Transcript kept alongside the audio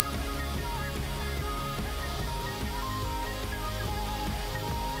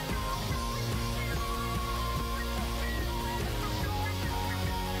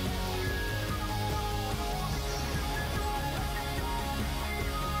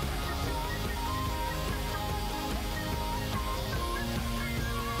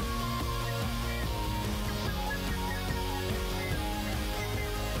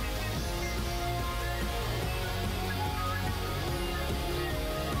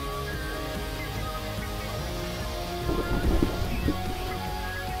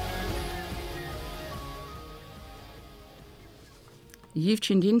You've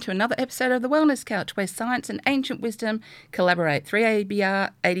tuned in to another episode of The Wellness Couch, where science and ancient wisdom collaborate. 3ABR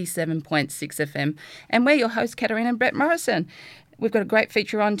 87.6 FM. And we're your hosts, Katarina and Brett Morrison. We've got a great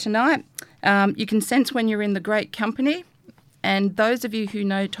feature on tonight. You can sense when you're in the great company. And those of you who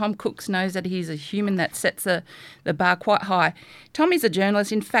know Thom Cookes knows that he's a human that sets the bar quite high. Thom is a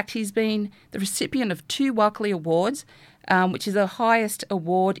journalist. In fact, he's been the recipient of 2 Walkley Awards, which is the highest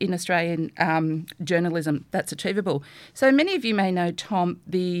award in Australian journalism that's achievable. So many of you may know Thom,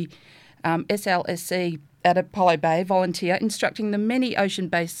 the SLSC at Apollo Bay volunteer, instructing the many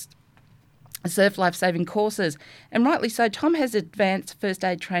ocean-based surf life-saving courses. And rightly so, Thom has advanced first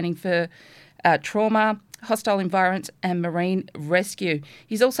aid training for trauma, hostile environments and marine rescue.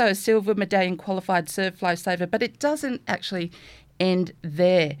 He's also a silver medallion-qualified surf lifesaver, but it doesn't actually end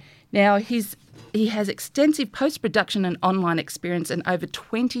there. Now, he has extensive post-production and online experience and over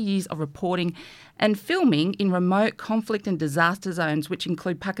 20 years of reporting and filming in remote conflict and disaster zones, which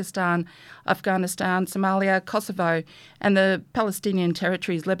include Pakistan, Afghanistan, Somalia, Kosovo, and the Palestinian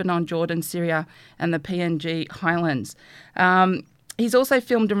Territories, Lebanon, Jordan, Syria, and the PNG Highlands. He's also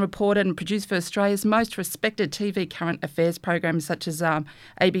filmed and reported and produced for Australia's most respected TV current affairs programs such as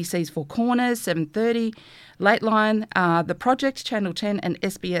ABC's Four Corners, 7:30, Lateline, The Project, Channel 10 and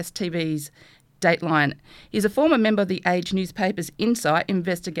SBS TV's Dateline. He's a former member of the Age newspaper's Insight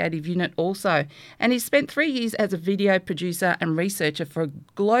investigative unit also, and he's spent 3 years as a video producer and researcher for a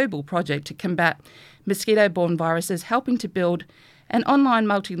global project to combat mosquito-bourne viruses, helping to build an online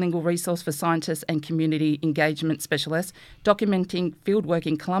multilingual resource for scientists and community engagement specialists, documenting fieldwork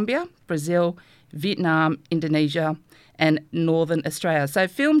in Colombia, Brazil, Vietnam, Indonesia, and Northern Australia. So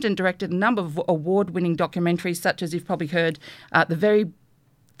filmed and directed a number of award-winning documentaries, such as you've probably heard, The Very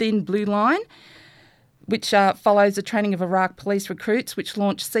Thin Blue Line, which follows the training of Iraq police recruits, which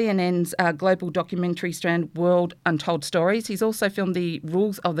launched CNN's global documentary strand World Untold Stories. He's also filmed The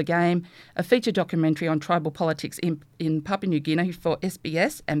Rules of the Game, a feature documentary on tribal politics in Papua New Guinea for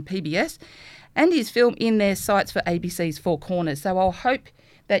SBS and PBS, and he's filmed in their sites for ABC's Four Corners. So I'll hope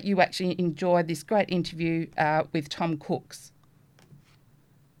that you actually enjoy this great interview with Thom Cookes.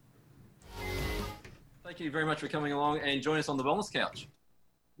 Thank you very much for coming along and joining us on the Wellness Couch.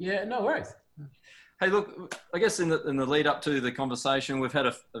 Yeah, no worries. Hey, look, I guess in the lead up to the conversation, we've had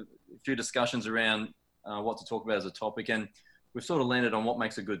a few discussions around what to talk about as a topic, and we've sort of landed on what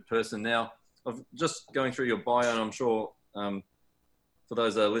makes a good person. Now, I've just going through your bio, and I'm sure for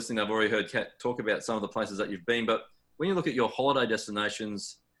those that are listening, I've already heard Kat talk about some of the places that you've been, but when you look at your holiday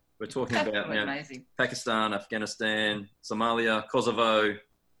destinations, we're talking about Pakistan, Afghanistan, Somalia, Kosovo,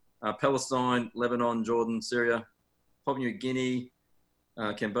 Palestine, Lebanon, Jordan, Syria, Papua New Guinea,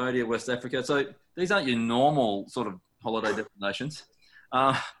 Cambodia, West Africa. So these aren't your normal sort of holiday destinations.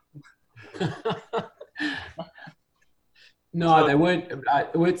 No, they weren't.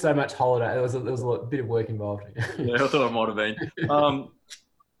 It weren't so much holiday. There was a bit of work involved. Yeah, I thought it might have been.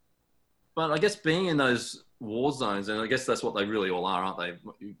 But I guess being in those war zones, and I guess that's what they really all are, aren't they?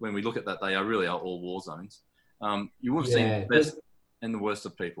 When we look at that, they really are all war zones. You would have seen the best and the worst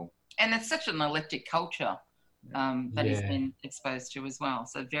of people. And it's such an eclectic culture that he's been exposed to as well.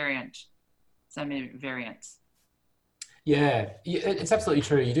 So many variants. Yeah, it's absolutely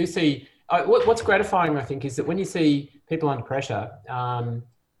true. You do see, what's gratifying, I think, is that when you see people under pressure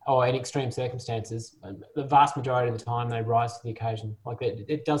or in extreme circumstances, the vast majority of the time they rise to the occasion. Like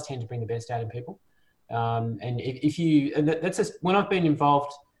it does tend to bring the best out in people. That's just, when I've been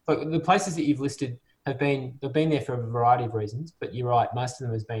involved, like the places that you've listed they've been there for a variety of reasons, but you're right, most of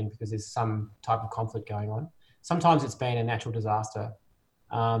them has been because there's some type of conflict going on. Sometimes it's been a natural disaster.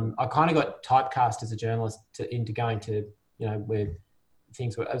 I kind of got typecast as a journalist into going to, where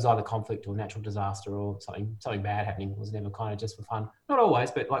things were, it was either conflict or natural disaster or something bad happening. It was never kind of just for fun. Not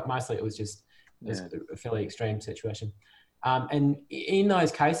always, but like mostly it was just a fairly extreme situation. And in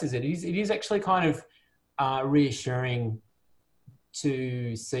those cases, it is actually kind of reassuring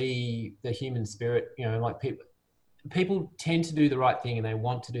to see the human spirit, like people tend to do the right thing and they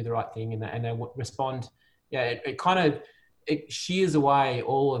want to do the right thing and they respond. Yeah, it shears away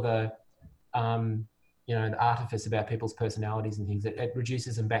all of the, the artifice about people's personalities and things. It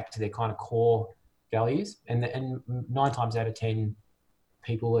reduces them back to their kind of core values. And 9 times out of 10,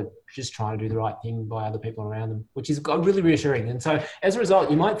 people are just trying to do the right thing by other people around them, which is really reassuring. And so as a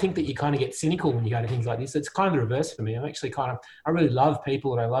result, you might think that you kind of get cynical when you go to things like this. It's kind of the reverse for me. I'm actually I really love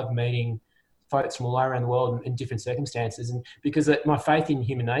people and I love meeting folks from all around the world in different circumstances. And because my faith in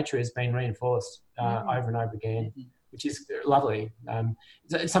human nature has been reinforced over and over again, which is lovely.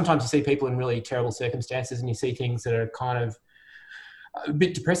 Sometimes you see people in really terrible circumstances and you see things that are kind of a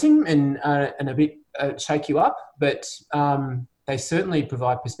bit depressing and a bit shake you up, but they certainly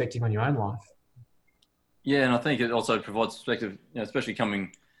provide perspective on your own life. Yeah, and I think it also provides perspective, especially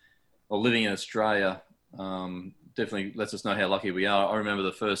coming or living in Australia. Definitely lets us know how lucky we are. I remember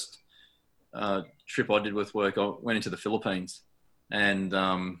the first trip I did with work. I went into the Philippines, and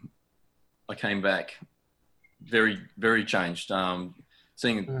I came back very, very changed.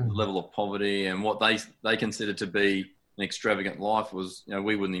 Seeing the level of poverty and what they considered to be an extravagant life was,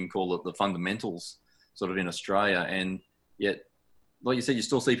 we wouldn't even call it the fundamentals sort of in Australia. And yet, like you said, you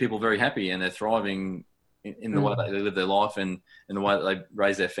still see people very happy and they're thriving in the way that they live their life and in the way that they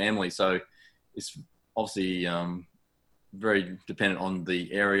raise their family. So it's obviously very dependent on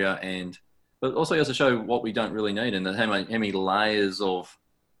the area, but also goes to show what we don't really need and how many layers of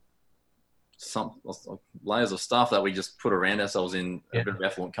stuff that we just put around ourselves in a very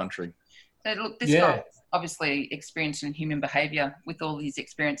affluent country. So look, this guy obviously experienced in human behaviour with all these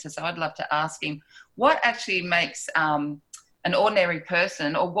experiences. So I'd love to ask him, what actually makes an ordinary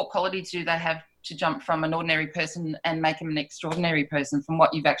person, or what qualities do they have to jump from an ordinary person and make them an extraordinary person from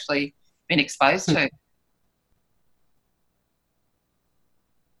what you've actually been exposed to?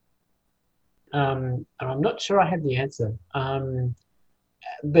 I'm not sure I have the answer.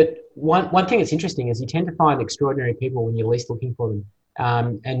 But one thing that's interesting is you tend to find extraordinary people when you're least looking for them.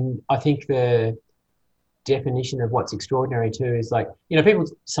 And I think the definition of what's extraordinary too is like, people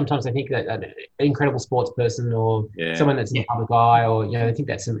sometimes they think that an incredible sports person or someone that's in the public eye, or, they think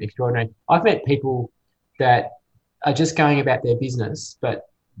that's extraordinary. I've met people that are just going about their business, but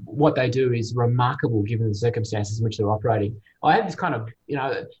what they do is remarkable given the circumstances in which they're operating. I have this kind of,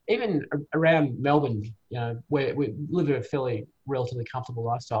 even around Melbourne, where we live a fairly relatively comfortable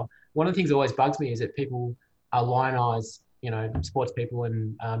lifestyle. One of the things that always bugs me is that people lionize, sports people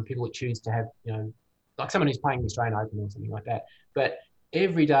and people that choose to have, like someone who's playing the Australian Open or something like that. But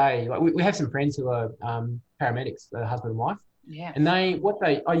every day, like we have some friends who are paramedics, husband and wife. Yeah. And I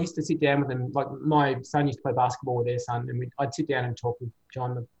used to sit down with them, like my son used to play basketball with their son, and I'd sit down and talk with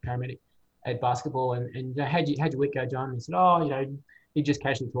John, the paramedic, at basketball, and how'd your week go, John? And he said, he'd just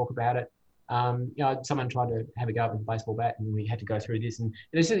casually talk about it. Someone tried to have a go with a baseball bat, and we had to go through this, and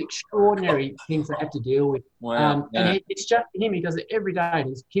there's just extraordinary things they have to deal with. Wow. And it's just him; he does it every day, and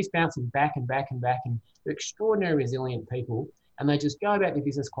he keeps bouncing back and back and back, and they're extraordinary, resilient people, and they just go about their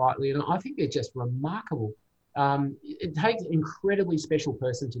business quietly, and I think they're just remarkable. It takes an incredibly special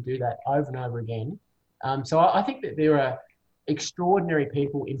person to do that over and over again. So I think that there are extraordinary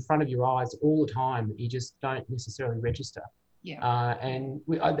people in front of your eyes all the time that you just don't necessarily register. Yeah. I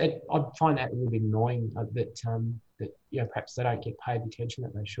find that a little bit annoying that perhaps they don't get paid the attention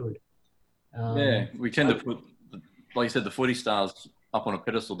that they should. We tend to put, like you said, the footy stars up on a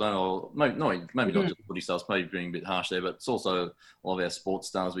pedestal, don't we? Maybe not just footy stars, maybe being a bit harsh there, but it's also a lot of our sports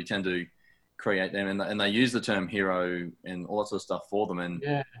stars. We tend to create them, and they use the term hero and all that sort of stuff for them, and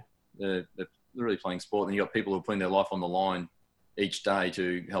they're really playing sport, and you've got people who are putting their life on the line each day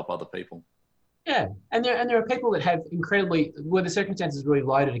to help other people. Yeah, and there are people that have where the circumstances are really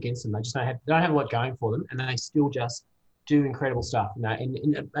loaded against them. They just don't have a lot going for them, and they still just do incredible stuff. And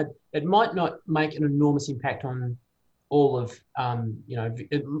it might not make an enormous impact on all of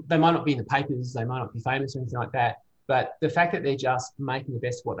they might not be in the papers, they might not be famous or anything like that. But the fact that they're just making the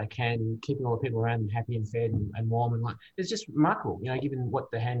best of what they can and keeping all the people around them happy and fed and warm and it's just remarkable, given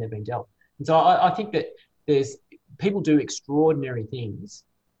what the hand they've been dealt. And so I think that people do extraordinary things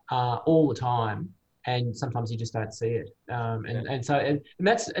all the time, and sometimes you just don't see it. And it's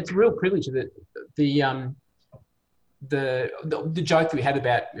a real privilege that the joke that we had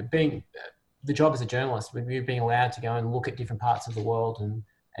about being the job as a journalist, with you being allowed to go and look at different parts of the world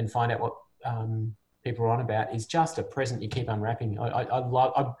and find out what people are on about, is just a present you keep unwrapping.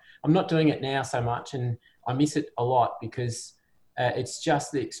 I'm not doing it now so much, and I miss it a lot because it's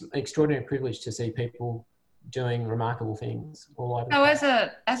just the extraordinary privilege to see people doing remarkable things all over. So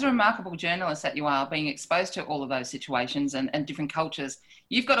as a remarkable journalist that you are, being exposed to all of those situations and different cultures,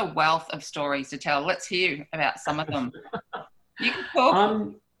 you've got a wealth of stories to tell. Let's hear about some of them. You can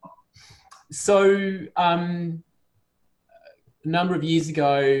talk. A number of years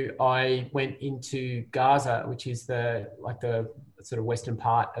ago, I went into Gaza, which is the sort of western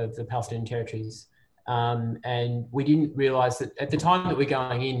part of the Palestinian Territories, and we didn't realise that at the time that we're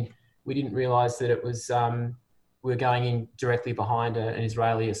going in, we didn't realise that it was we were going in directly behind an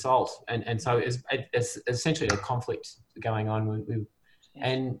Israeli assault, and so it's essentially a conflict going on.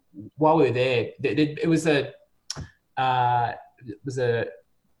 And while we were there, it was a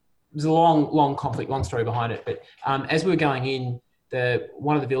long conflict, long story behind it. But as we were going in,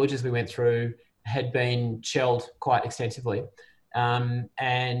 one of the villages we went through had been shelled quite extensively, and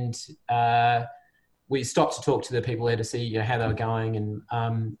we stopped to talk to the people there to see how they were going, and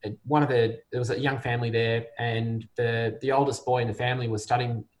there was a young family there, and the oldest boy in the family was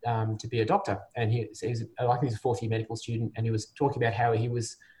studying to be a doctor, and he was I think he's a fourth year medical student, and he was talking about how he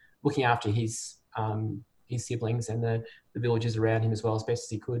was looking after his siblings and the villagers around him as well as best as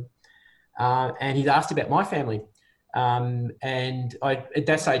he could, and he'd asked about my family, and at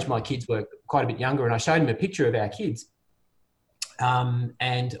that stage my kids were quite a bit younger, and I showed him a picture of our kids.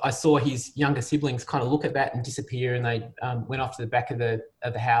 And I saw his younger siblings kind of look at that and disappear, and they went off to the back of the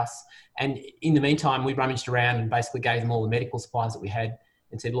house. And in the meantime, we rummaged around and basically gave them all the medical supplies that we had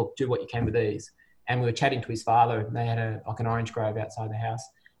and said, look, do what you can with these. And we were chatting to his father, and they had an orange grove outside the house.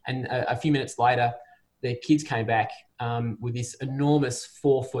 And a few minutes later, the kids came back with this enormous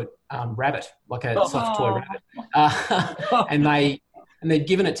 4-foot rabbit, like a soft toy rabbit. And they'd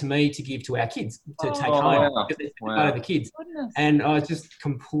given it to me to give to our kids to take home because they said the kids. Goodness. And I was just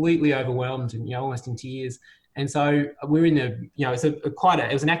completely overwhelmed and almost in tears. And so we're in it was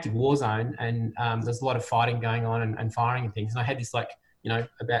an active war zone, and there's a lot of fighting going on and firing and things. And I had this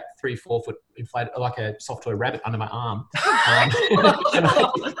about 3-4 foot inflated, like a soft toy rabbit under my arm, and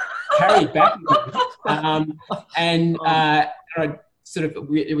I carry it back.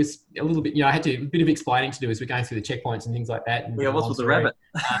 It was a little bit, I had a bit of explaining to do as we're going through the checkpoints and things like that. And, what's with the rabbit?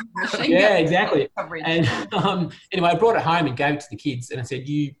 Yeah, exactly. And anyway, I brought it home and gave it to the kids, and I said,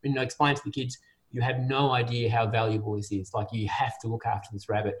 explain to the kids, you have no idea how valuable this is. Like, you have to look after this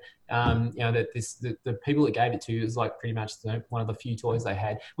rabbit. The people that gave it to was like pretty much one of the few toys they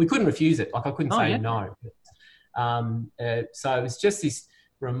had. We couldn't refuse it. Like, I couldn't say no. So it was just this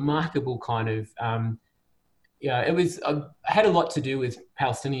remarkable kind of, it was had a lot to do with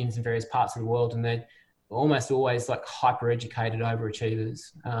Palestinians in various parts of the world, and they're almost always like hyper-educated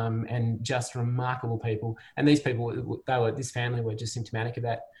overachievers, and just remarkable people. And these people, this family were just symptomatic of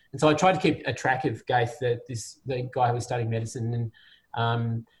that. And so I tried to keep a track of Gaith, the guy who was studying medicine.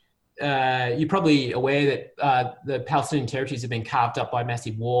 And you're probably aware that the Palestinian Territories have been carved up by a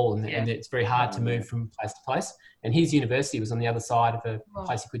massive wall, and it's very hard to move from place to place. And his university was on the other side of a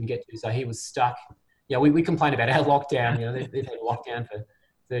place he couldn't get to, so he was stuck. We complain about our lockdown. They've had a lockdown for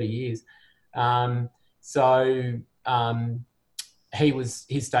 30 years.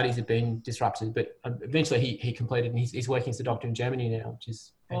 His studies have been disrupted, but eventually he completed, and he's working as a doctor in Germany now, which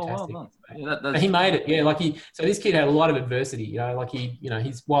is fantastic. Oh, wow. He made it. Yeah, so this kid had a lot of adversity.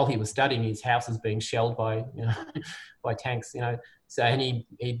 While he was studying, his house was being shelled by by tanks. So and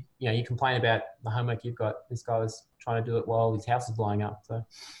you complain about the homework you've got. This guy was trying to do it while his house is blowing up. So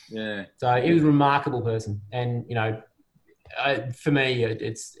So he was a remarkable person, and for me,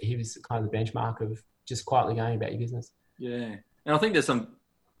 he was kind of the benchmark of just quietly going about your business. Yeah. And I think there's some,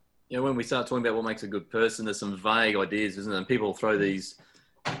 when we start talking about what makes a good person, there's some vague ideas, isn't there? And people throw these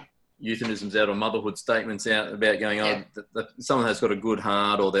euphemisms out or motherhood statements out about going, that someone has got a good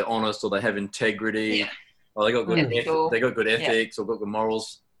heart, or they're honest, or they have integrity, or they got good ethics, or got good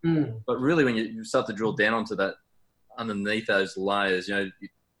morals. But really, when you start to drill down onto that, underneath those layers, when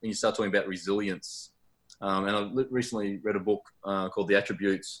you start talking about resilience, and I recently read a book called The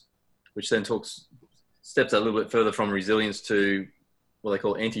Attributes, which then steps a little bit further from resilience to what they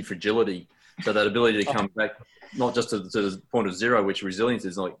call anti-fragility. So that ability to come back, not just to the point of zero, which resilience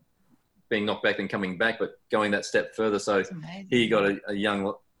is like being knocked back and coming back, but going that step further. So here you got a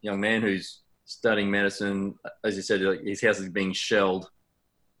young man who's studying medicine. As you said, his house is being shelled,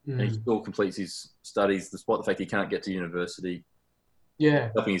 and he still completes his studies despite the fact he can't get to university.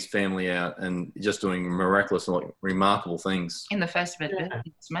 Helping his family out and just doing miraculous and remarkable things. In the face of it,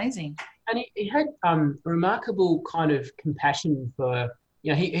 it's amazing. And he had remarkable kind of compassion for,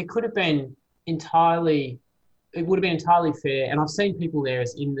 he could have been entirely, it would have been entirely fair. And I've seen people there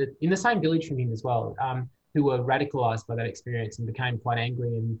in the same village from him as well, who were radicalised by that experience and became quite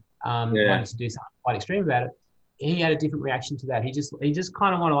angry and wanted to do something quite extreme about it. He had a different reaction to that. He just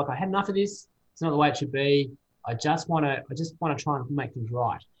kind of wanted, I had enough of this. It's not the way it should be. I just want to try and make things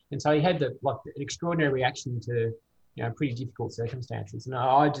right. And so he had an extraordinary reaction to, pretty difficult circumstances. And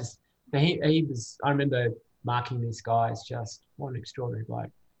I remember marking this guy as just what an extraordinary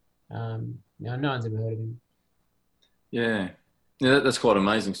bloke. No one's ever heard of him. Yeah, that's quite an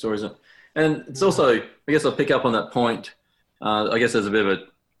amazing story, isn't it? And it's also, I guess I'll pick up on that point. I guess there's a bit of a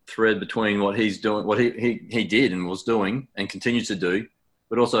thread between what he's doing, what he did and was doing and continues to do,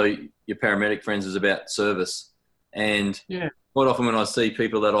 but also your paramedic friends is about service. And quite often when I see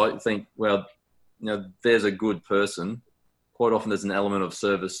people that I think, there's a good person, quite often there's an element of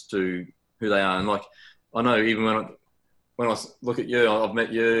service to who they are. And I know even when I look at you, I've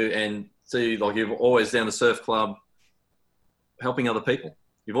met you and see you're always down the surf club helping other people.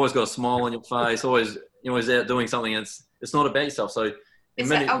 you've always got a smile on your face, you're always out doing something. And it's not about yourself. So it's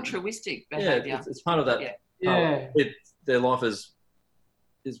that altruistic behaviour. Yeah, it's part of that. Yeah. Their life is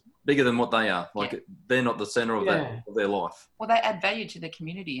bigger than what they are. Like they're not the centre of of their life. Well, they add value to the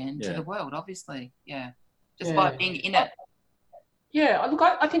community and to the world, obviously. Yeah, just by being in it. Yeah, look,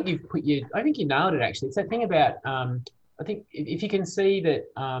 I think you nailed it. Actually, it's that thing about I think if you can see that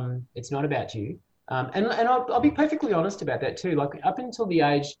it's not about you, and I'll be perfectly honest about that too. Like up until the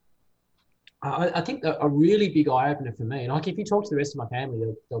age, I think a really big eye opener for me, and like if you talk to the rest of my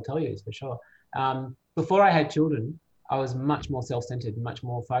family, they'll tell you this for sure. Before I had children, I was much more self-centered, much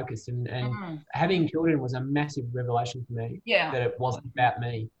more focused, and having children was a massive revelation for me. Yeah, that it wasn't about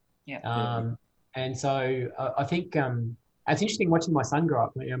me. Yeah. And so I think it's interesting watching my son grow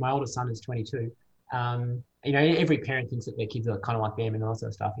up. You know, my oldest son is 22. You know, every parent thinks that their kids are kind of like them and all that sort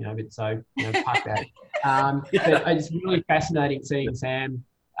of stuff. You know, but so fuck that. But it's really fascinating seeing Sam.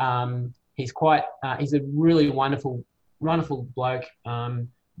 He's a really wonderful bloke.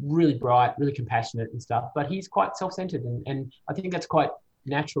 Really bright, really compassionate and stuff, but he's quite self-centered, and I think that's quite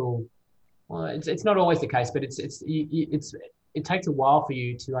natural. Well, it's not always the case, but it takes a while for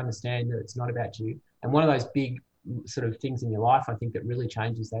you to understand that it's not about you. And one of those big sort of things in your life, I think, that really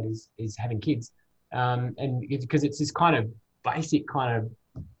changes that is having kids, and because it's this kind of basic, kind of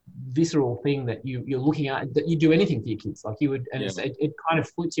visceral thing that you're looking at, that you do anything for your kids, like you would, and it kind of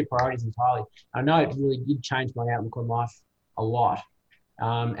flips your priorities entirely. I know it really did change my outlook on life a lot.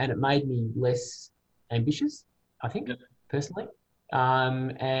 And it made me less ambitious, I think, personally.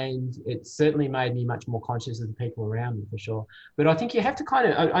 And it certainly made me much more conscious of the people around me, for sure. But I think you have to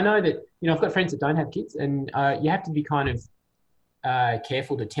kind of, I know that, I've got friends that don't have kids, and you have to be kind of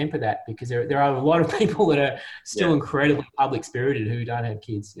careful to temper that, because there are a lot of people that are still incredibly public-spirited who don't have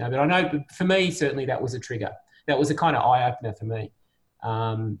kids. But I know for me, certainly that was a trigger. That was a kind of eye-opener for me,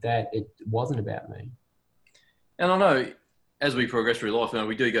 that it wasn't about me. And I know, as we progress through life,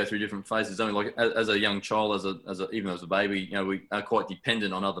 we do go through different phases. I mean, like as a young child, even as a baby, we are quite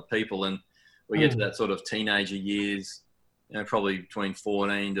dependent on other people, and we get to that sort of teenager years, probably between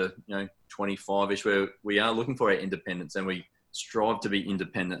 14 to 25ish, where we are looking for our independence, and we strive to be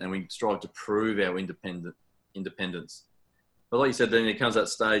independent, and we strive to prove our independence. But like you said, then it comes that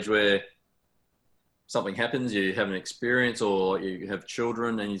stage where something happens, you have an experience, or you have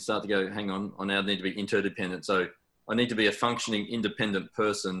children, and you start to go, hang on, I now need to be interdependent. So I need to be a functioning, independent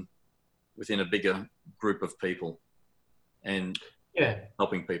person within a bigger group of people, and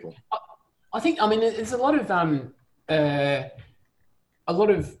helping people. I think, there's a lot of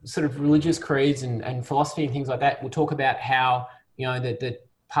sort of religious creeds and philosophy and things like that will talk about how, the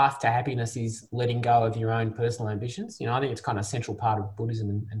path to happiness is letting go of your own personal ambitions. I think it's kind of a central part of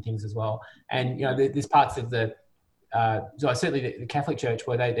Buddhism and things as well. And, there's parts of certainly the Catholic Church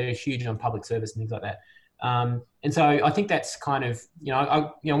where they're huge on public service and things like that. And so I think that's kind of,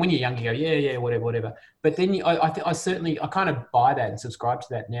 when you're young, you go, whatever. But then I kind of buy that and subscribe to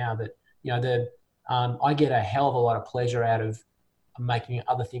that now, that, I get a hell of a lot of pleasure out of making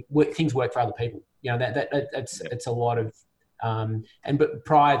other things work for other people. It's a lot of, but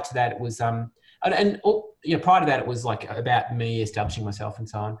prior to that it was, prior to that it was like about me establishing myself and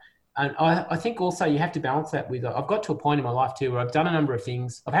so on. And I think also you have to balance that with, I've got to a point in my life too, where I've done a number of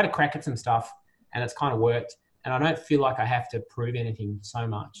things. I've had a crack at some stuff, and it's kind of worked, and I don't feel like I have to prove anything so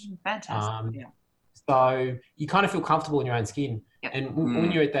much. Fantastic. So you kind of feel comfortable in your own skin. Yep. And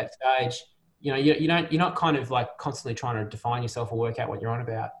when you're at that stage, you're not kind of like constantly trying to define yourself or work out what you're on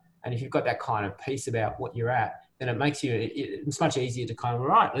about. And if you've got that kind of peace about what you're at, then it makes it's much easier to kind of, all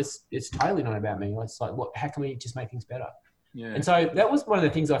right, it's totally not about me. It's like, how can we just make things better? Yeah. And so that was one of the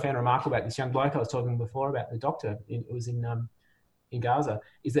things I found remarkable about this young bloke I was talking before about, the doctor. It was in Gaza,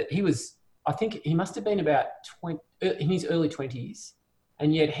 is that I think he must have been about in his early 20s,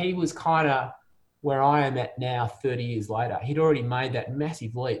 and yet he was kind of where I am at now 30 years later. He'd already made that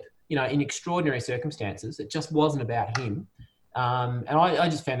massive leap, in extraordinary circumstances. It just wasn't about him. And I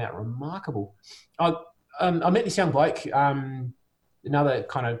just found that remarkable. I met this young bloke, another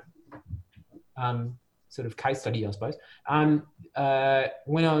kind of sort of case study, I suppose.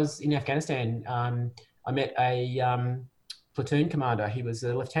 When I was in Afghanistan, I met a platoon commander. He was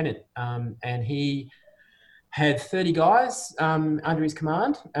a lieutenant, and he had 30 guys under his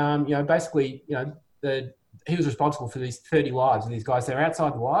command. Basically, he was responsible for these 30 lives of these guys. They were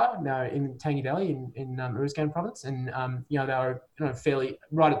outside the wire, in Tangi Valley in Uruzgan province, and they were fairly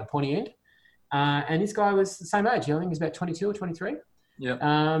right at the pointy end. And this guy was the same age. I think he was about 22 or 23.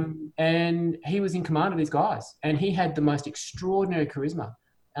 Yeah. And he was in command of these guys, and he had the most extraordinary charisma.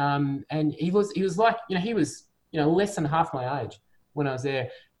 And he was like, he was less than half my age, when I was there,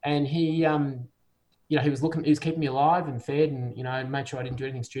 and he he was keeping me alive and fed, and made sure I didn't do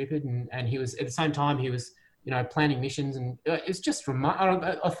anything stupid, and he was at the same time he was planning missions, and it's just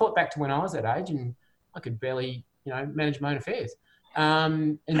remarkable. I thought back to when I was that age, and I could barely manage my own affairs,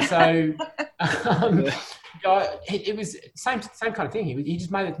 and so it was same kind of thing. He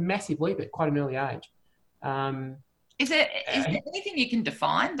just made a massive leap at quite an early age. Is there anything you can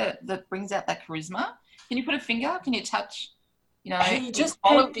define that brings out that charisma? Can you put a finger? Can you touch? He just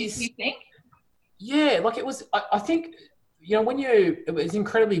had this. You think? Yeah, like it was. I think when it was an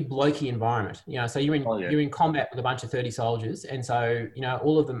incredibly blokey environment. So you're in combat with a bunch of 30 soldiers, and so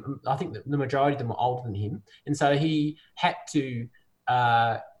all of them. I think the majority of them were older than him, and so he had to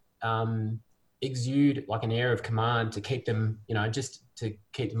exude like an air of command to keep them, just to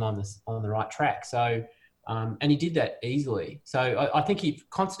keep them on the right track. So, and he did that easily. So I think he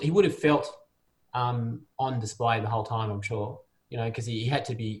would have felt on display the whole time, I'm sure. Because he had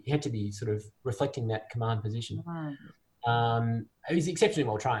to be sort of reflecting that command position. He was exceptionally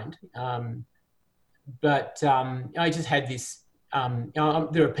well trained, but I just had this.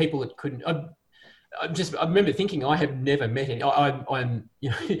 There are people that couldn't. I remember thinking I have never met any. I'm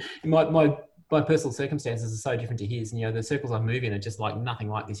my personal circumstances are so different to his. The circles I move in are just like nothing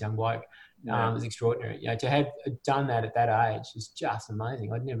like this young bloke. It was extraordinary. To have done that at that age is just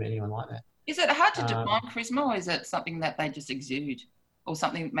amazing. I'd never met anyone like that. Is it hard to define charisma, or is it something that they just exude, or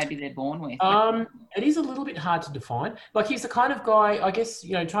something maybe they're born with? It is a little bit hard to define. Like he's the kind of guy, I guess,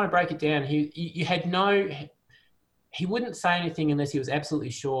 trying to break it down, he wouldn't say anything unless he was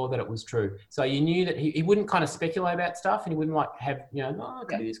absolutely sure that it was true. So you knew that he wouldn't kind of speculate about stuff, and he wouldn't have, it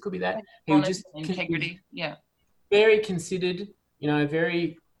could be this, could be that. He would just integrity, very considered,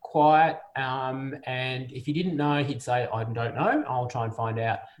 very quiet, and if he didn't know, he'd say, I don't know, I'll try and find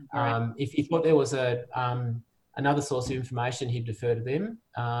out. If he thought there was another source of information, he'd defer to them,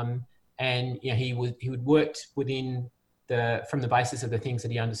 and he would work from the basis of the things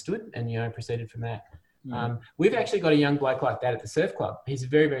that he understood, and proceeded from that. We've actually got a young bloke like that at the surf club. He's a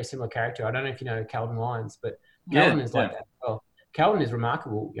very, very similar character. I don't know if you know Calvin Lyons, but Calvin is like that as well. Calvin is a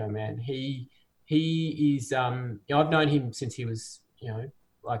remarkable young man. He is I've known him since he was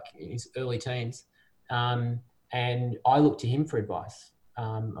like in his early teens, and I looked to him for advice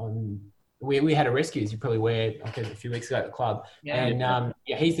we had a rescue, as you probably aware, a few weeks ago at the club, and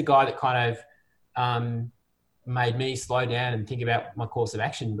he's the guy that kind of made me slow down and think about my course of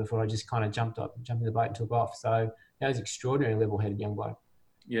action before I just kind of jumped in the boat and took off. So that was extraordinary level-headed young bloke.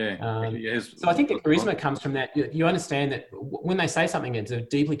 So I think the charisma comes from that. You understand that when they say something, it's a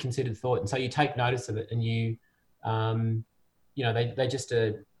deeply considered thought, and so you take notice of it, and you they just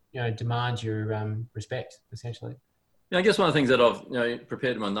demand your respect, essentially. I guess one of the things that I've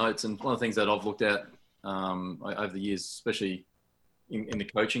prepared in my notes, and one of the things that I've looked at over the years, especially in the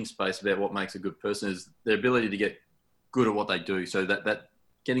coaching space, about what makes a good person is their ability to get good at what they do. So that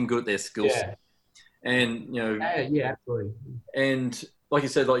getting good at their skill set. And absolutely. And like you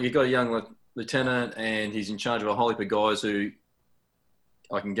said, like you've got a young lieutenant, and he's in charge of a whole heap of guys who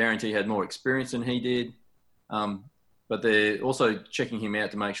I can guarantee had more experience than he did. But they're also checking him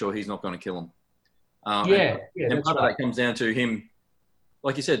out to make sure he's not going to kill them. And part of that comes down to him,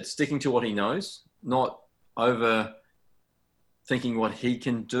 like you said, sticking to what he knows, not over thinking what he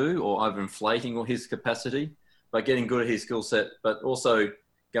can do or over inflating his capacity, but getting good at his skill set, but also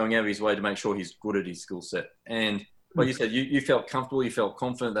going out of his way to make sure he's good at his skill set. And like you said, you felt comfortable, you felt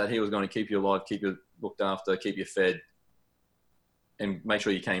confident that he was going to keep you alive, keep you looked after, keep you fed, and make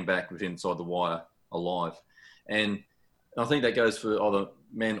sure you came back with inside the wire alive. And I think that goes for either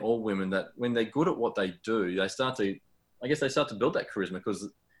men or women, that when they're good at what they do, they start to build that charisma because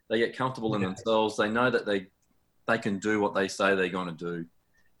they get comfortable in themselves. They know that they can do what they say they're going to do.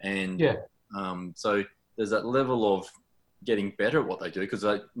 And so there's that level of getting better at what they do, because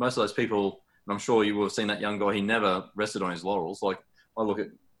most of those people, and I'm sure you will have seen that young guy, he never rested on his laurels. Like I look at,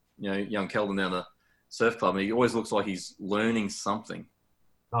 young Kelvin down the surf club, and he always looks like he's learning something.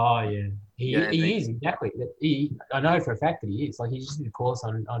 Oh yeah, he is exactly. I know for a fact that he is. Like he just did a course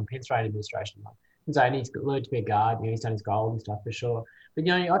on pen strain administration. And he's learned to be a guard. He's done his gold and stuff for sure. But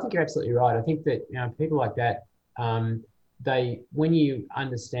I think you're absolutely right. I think that people like that, when you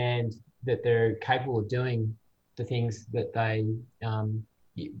understand that they're capable of doing the things that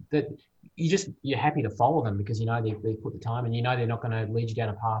you're happy to follow them because they put the time, and they're not going to lead you down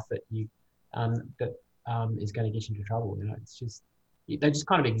a path that is going to get you into trouble. It's just. They just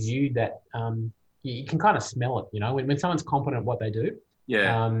kind of exude that. You can kind of smell it, when someone's competent at what they do.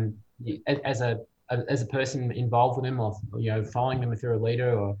 As a as a person involved with them, or following them if they're a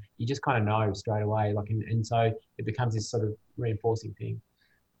leader, or you just kind of know straight away. And so it becomes this sort of reinforcing thing.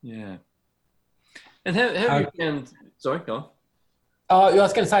 Yeah. And how have you found? Sorry, go on. Oh, I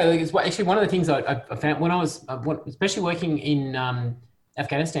was going to say, it's actually one of the things I found when I was, especially working in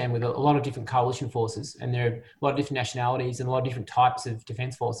Afghanistan with a lot of different coalition forces, and there are a lot of different nationalities and a lot of different types of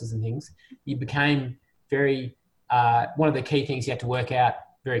defence forces and things. You became very one of the key things you had to work out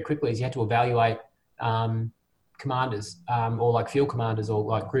very quickly is you had to evaluate commanders or like field commanders or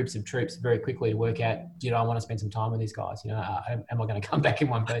like groups of troops very quickly to work out, I want to spend some time with these guys? Am I going to come back in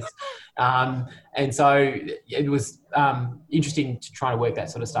one piece? And so it was interesting to try to work that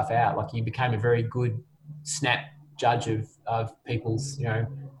sort of stuff out. Like you became a very good snap judge of people's,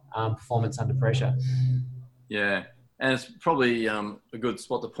 performance under pressure. Yeah. And it's probably a good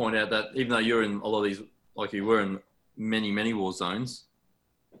spot to point out that even though you're in a lot of these, like you were in many, many war zones,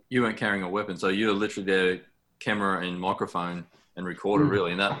 you weren't carrying a weapon. So you're literally there, camera and microphone and recorder,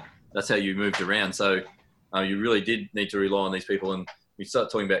 really. And that's how you moved around. So you really did need to rely on these people. And we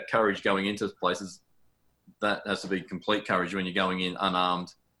start talking about courage going into places. That has to be complete courage when you're going in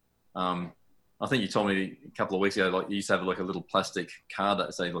unarmed. I think you told me a couple of weeks ago, like you used to have like a little plastic card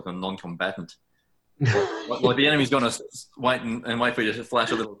that say like a non-combatant. like the enemy's going to wait for you to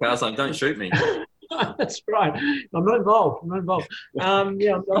flash a little card saying, "Don't shoot me." That's right. I'm not involved. I'm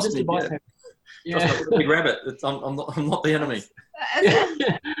just a bystander. Yeah. Big rabbit. I'm not the enemy.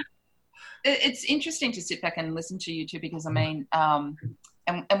 It's interesting to sit back and listen to you two because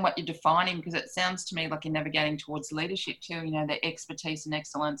and what you're defining, because it sounds to me like you're navigating towards leadership too. The expertise and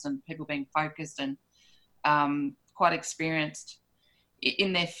excellence and people being focused and quite experienced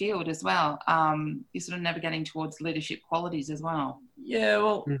in their field as well. You're sort of navigating towards leadership qualities as well. Yeah,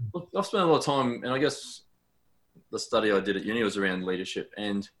 well, look, I've spent a lot of time, and I guess the study I did at uni was around leadership.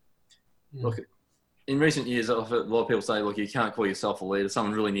 And look, in recent years, I've heard a lot of people say, look, you can't call yourself a leader.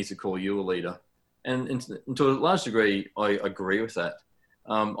 Someone really needs to call you a leader. And to a large degree, I agree with that.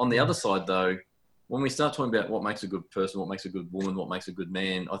 On the other side, though, when we start talking about what makes a good person, what makes a good woman, what makes a good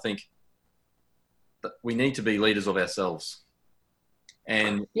man, I think that we need to be leaders of ourselves.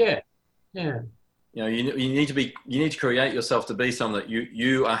 And you need to create yourself to be someone that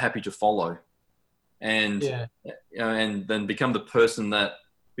you are happy to follow, and and then become the person that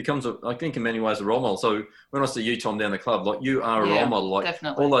becomes I think in many ways a role model. So when I see you, Tom, down the club, like you are a role model. Like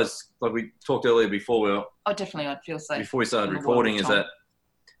definitely. All those, like we talked earlier before, definitely I'd feel safe before we started recording, is that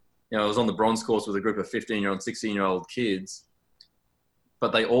I was on the bronze course with a group of 15-year-old, 16-year-old kids,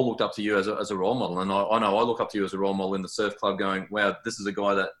 but they all looked up to you as a role model. And I know I look up to you as a role model in the surf club going, wow, this is a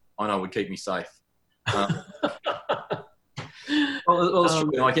guy that I know would keep me safe. Well, it's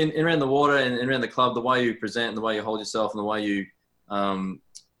true. Like in around the water and around the club, the way you present and the way you hold yourself and the way you...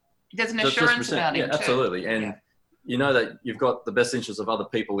 there's an assurance about it. Yeah, absolutely. And you know that you've got the best interests of other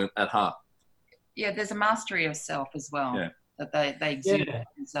people at heart. Yeah, there's a mastery of self as well. Yeah. That they exude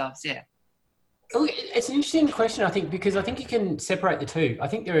themselves. Yeah. Oh, it's an interesting question, I think, because I think you can separate the two. I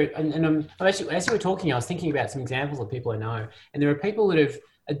think there are, and actually, as you were talking, I was thinking about some examples of people I know, and there are people that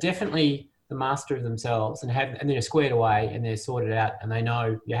are definitely the master of themselves and they're squared away and they're sorted out and they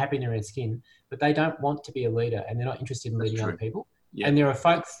know you're happy in their own skin, but they don't want to be a leader and they're not interested in leading other people. Yeah. And there are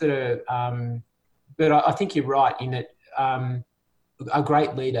folks that are, but I think you're right in that a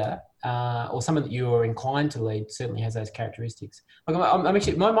great leader or someone that you are inclined to lead certainly has those characteristics. Like I'm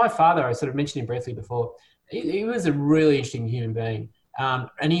actually, my father, I sort of mentioned him briefly before, he was a really interesting human being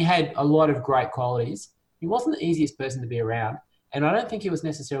and he had a lot of great qualities. He wasn't the easiest person to be around. And I don't think he was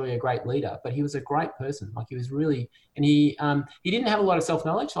necessarily a great leader, but he was a great person. Like he was really, and he didn't have a lot of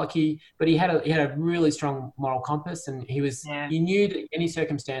self-knowledge. But he had a really strong moral compass, and he knew that in any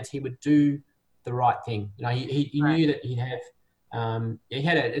circumstance he would do the right thing. He knew that he'd have.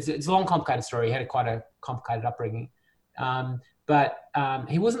 It's a long, complicated story. He had quite a complicated upbringing, but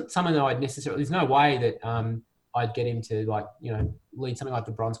he wasn't someone that I'd necessarily. There's no way that I'd get him to lead something like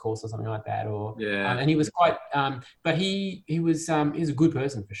the bronze course or something like that. And he was quite, but he was a good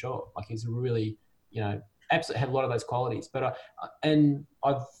person for sure. Like he's really, absolutely had a lot of those qualities. But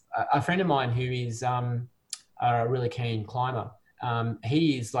I've a friend of mine who is a really keen climber.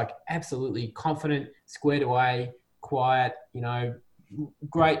 He is like absolutely confident, squared away, quiet,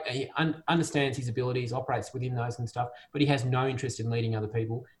 great. He understands his abilities, operates within those and stuff, but he has no interest in leading other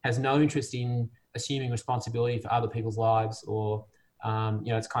people, has no interest in assuming responsibility for other people's lives or,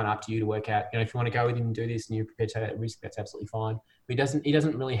 it's kind of up to you to work out, if you want to go with him and do this and you're prepared to take that risk, that's absolutely fine. But he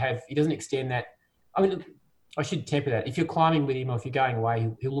doesn't extend that. I mean, I should temper that. If you're climbing with him or if you're going away,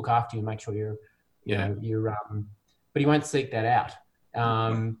 he'll look after you and make sure you're, but he won't seek that out.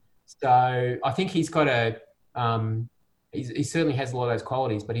 So I think he's got he certainly has a lot of those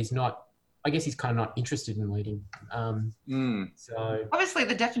qualities, but he's not, I guess he's kind of not interested in leading. So obviously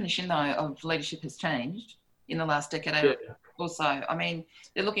the definition though of leadership has changed in the last decade or so. I mean,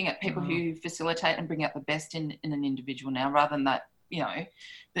 they're looking at people who facilitate and bring out the best in an individual now, rather than that,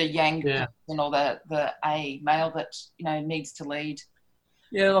 the yang person or the male that, needs to lead.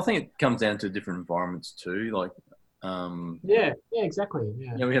 Yeah, I think it comes down to different environments too. Like, exactly.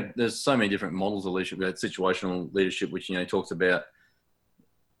 Yeah. There's so many different models of leadership. We had situational leadership, which, talks about,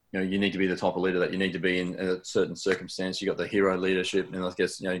 you need to be the type of leader that you need to be in a certain circumstance. You got the hero leadership, and I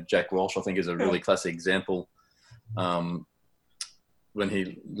guess, Jack Welch, I think, is a really classic example. When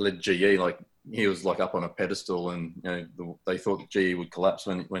he led GE, like, he was like up on a pedestal, and they thought GE would collapse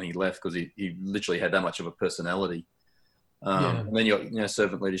when he left, because he literally had that much of a personality. And then you got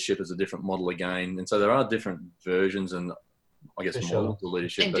servant leadership is a different model again, and so there are different versions and I guess models of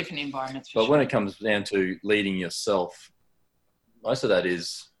leadership in different environments. But when it comes down to leading yourself, most of that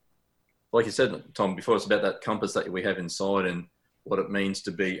is, like you said, Tom, before, it's about that compass that we have inside and what it means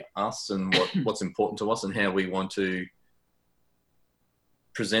to be us, and what's important to us, and how we want to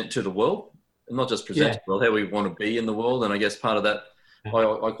present to the world, and not just present to the world, how we want to be in the world. And I guess part of that, I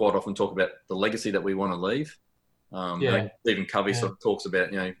quite often talk about the legacy that we want to leave. Stephen Covey sort of talks about,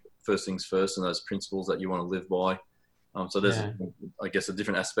 first things first, and those principles that you want to live by. So there's, I guess, a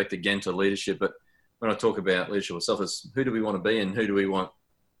different aspect again to leadership. But when I talk about leadership itself, it's who do we want to be, and who do we want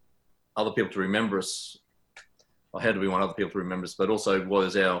other people to remember us, or how do we want other people to remember us? But also, what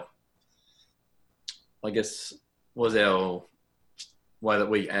is our way that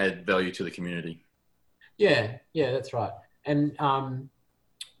we add value to the community? Yeah, that's right. And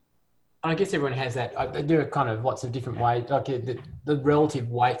I guess everyone has that. There are kind of lots of different ways. Like the relative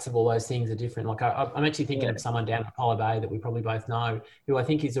weights of all those things are different. Like I'm actually thinking of someone down at Apollo Bay that we probably both know, who I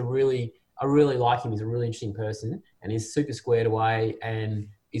think is I really like him. He's a really interesting person, and he's super squared away, and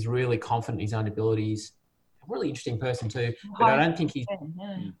is really confident in his own abilities. A really interesting person too. But I don't think he's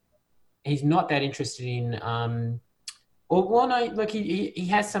not that interested in. He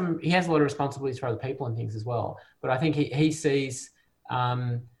has a lot of responsibilities for other people and things as well. But I think he sees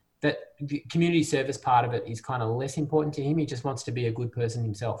that the community service part of it is kind of less important to him. He just wants to be a good person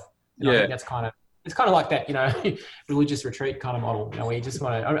himself. And I think that's it's kind of like that, religious retreat kind of model, where you just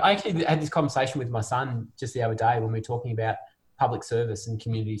want to. I actually had this conversation with my son just the other day when we were talking about public service and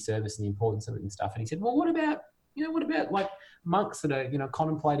community service and the importance of it and stuff. And he said, well, what about like monks that are,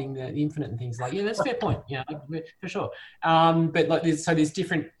 contemplating the infinite and things like, that's a fair point, for sure. But like there's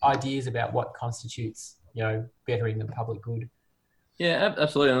different ideas about what constitutes, bettering the public good. Yeah,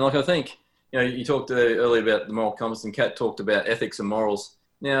 absolutely. And like, I think, you talked earlier about the moral compass, and Kat talked about ethics and morals.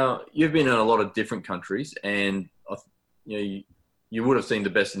 Now, you've been in a lot of different countries, and you would have seen the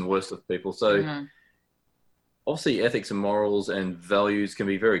best and the worst of people. So obviously ethics and morals and values can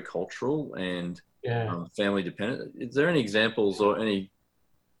be very cultural and family dependent. Is there any examples or any,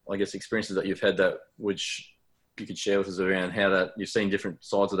 I guess, experiences that you've had that which you could share with us around how that you've seen different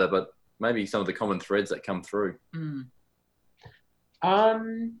sides of that, but maybe some of the common threads that come through?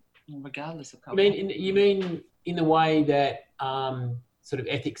 Regardless of culture. You mean in the way that sort of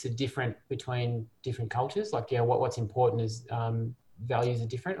ethics are different between different cultures? Like, what's important is values are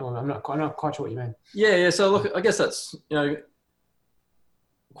different, or I'm not quite sure what you mean. Yeah. So look, I guess that's,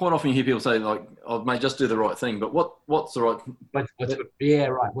 quite often you hear people say like, "Oh, mate, just do the right thing." But what's the right? What's the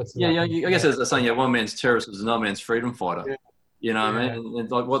right thing? I guess there's a saying, one man's terrorist is another man's freedom fighter. What I mean?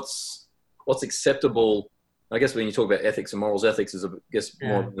 And like, what's acceptable? I guess when you talk about ethics and morals, ethics is, I guess,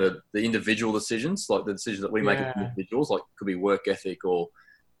 more of the individual decisions, like the decisions that we make as individuals, like could be work ethic or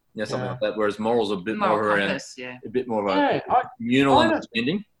something like that. Whereas morals are a bit more around, a bit more of a communal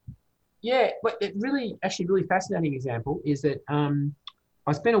understanding. Yeah, but it really fascinating example is that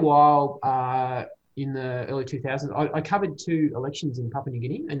I spent a while in the early 2000s. I covered 2 elections in Papua New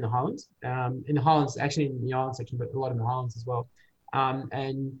Guinea in the Highlands. Actually in the island section, but a lot in the Highlands as well.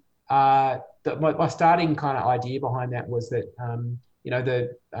 My starting kind of idea behind that was that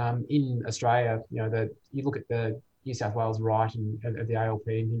in Australia, you look at the New South Wales right and of the ALP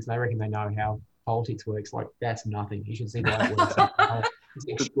and things, and they reckon they know how politics works. Like, that's nothing. You should see the way it works. It's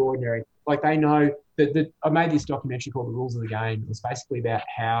extraordinary. Like, they know that I made this documentary called The Rules of the Game. It was basically about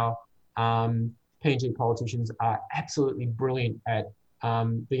how PNG politicians are absolutely brilliant at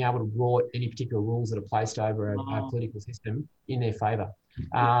being able to rort any particular rules that are placed over a political system in their favour.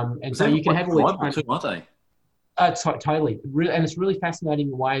 And so you can have all these aren't they? Totally. And it's really fascinating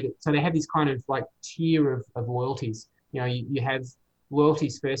the way that, so they have this kind of like tier of loyalties. You have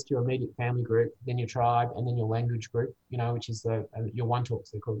loyalties first to your immediate family group, then your tribe, and then your language group, which is your one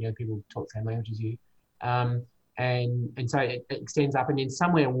talks, they're called, people talk the same language as you. And so it extends up, and then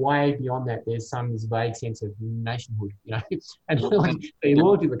somewhere way beyond that, there's this vague sense of nationhood, and the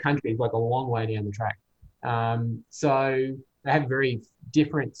loyalty to the country is like a long way down the track. So they have a very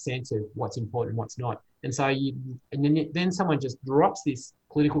different sense of what's important and what's not. And so then someone just drops this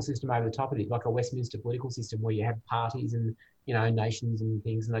political system over the top of it, like a Westminster political system where you have parties and, nations and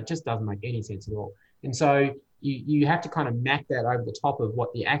things, and it just doesn't make any sense at all. And so you have to kind of map that over the top of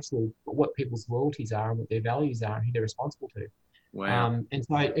what people's loyalties are and what their values are and who they're responsible to. Wow. And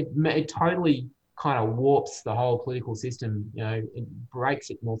so it totally kind of warps the whole political system, it breaks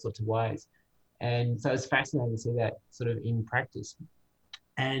it in all sorts of ways. And so it's fascinating to see that sort of in practice.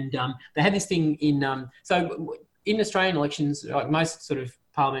 And they had this thing in Australian elections, like most sort of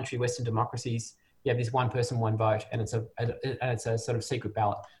parliamentary Western democracies, you have this one person, one vote, and it's a sort of secret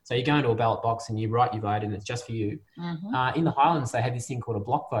ballot. So you go into a ballot box and you write your vote, and it's just for you. Mm-hmm. In the Highlands, they had this thing called a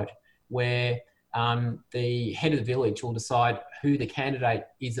block vote, where the head of the village will decide who the candidate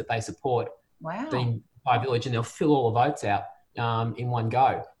is that they support. Wow. By village, and they'll fill all the votes out in one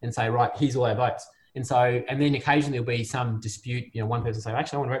go and say, right, here's all our votes. And then occasionally there'll be some dispute. One person say,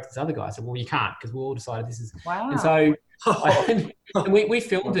 actually, I want to vote for this other guy. I said, well, you can't, because we all decided this is. Wow. And so and we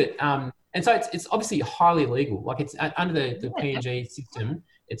filmed it. And so it's obviously highly illegal. Like it's under the PNG system,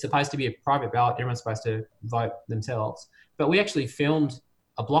 it's supposed to be a private ballot. Everyone's supposed to vote themselves. But we actually filmed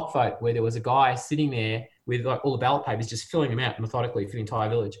a block vote where there was a guy sitting there with like all the ballot papers, just filling them out methodically for the entire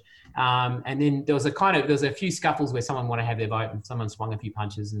village. And then there was a few scuffles where someone wanted to have their vote and someone swung a few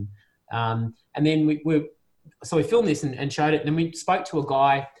punches. And then we filmed this and showed it. And then we spoke to a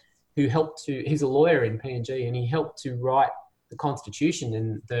guy who he's a lawyer in PNG, and he helped to write the constitution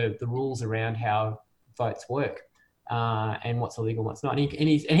and the rules around how votes work, and what's illegal and what's not. And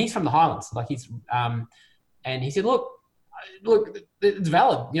he's from the Highlands. Like and he said, look, it's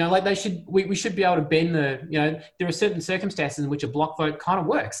valid. Like we should be able to bend there are certain circumstances in which a block vote kind of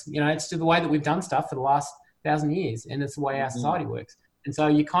works. It's the way that we've done stuff for the last 1,000 years, and it's the way our society works. And so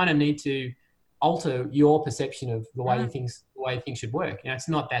you kind of need to alter your perception of the way things should work. It's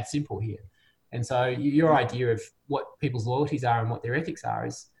not that simple here. And so your idea of what people's loyalties are and what their ethics are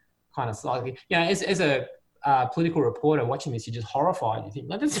is kind of slightly, as a political reporter watching this, you're just horrified. You think,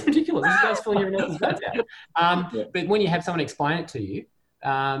 like, that's ridiculous. This guy's filling everyone else's votes out. But when you have someone explain it to you,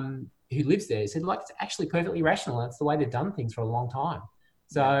 who lives there, said, like, it's actually perfectly rational. That's the way they've done things for a long time.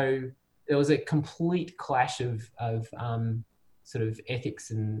 So there was a complete clash of sort of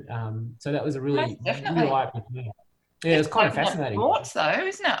ethics, and so that was a really eye-opening. Yeah, it's kind of fascinating. Sports, though,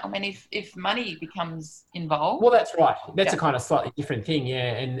 isn't it? I mean, if money becomes involved. Well, that's right. That's a kind of slightly different thing,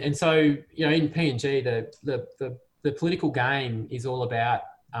 yeah. And so in PNG, the political game is all about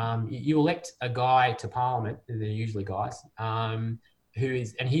you elect a guy to parliament, and they're usually guys, and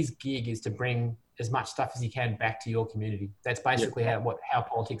his gig is to bring as much stuff as he can back to your community. That's basically how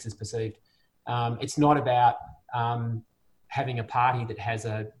politics is perceived. It's not about having a party that has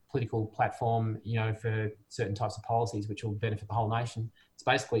a political platform, for certain types of policies which will benefit the whole nation. It's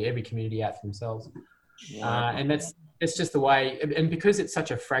basically every community out for themselves. And that's just the way, and because it's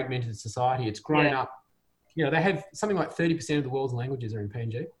such a fragmented society, it's grown up, they have something like 30% of the world's languages are in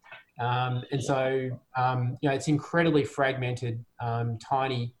PNG. And so, it's incredibly fragmented,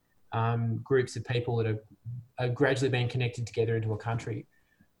 tiny groups of people that are gradually being connected together into a country.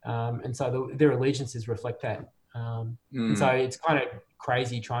 And so their allegiances reflect that. And so it's kind of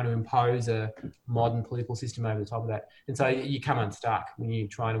crazy trying to impose a modern political system over the top of that. And so you come unstuck when you're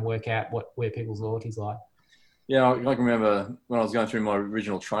trying to work out where people's loyalties lie. Yeah, I can remember when I was going through my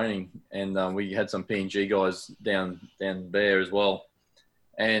original training, and we had some PNG guys down there as well.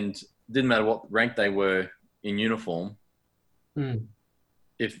 And it didn't matter what rank they were in uniform.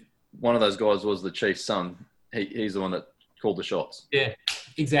 If one of those guys was the chief's son, he's the one that called the shots. Yeah.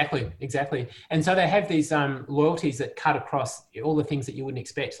 Exactly. And so they have these loyalties that cut across all the things that you wouldn't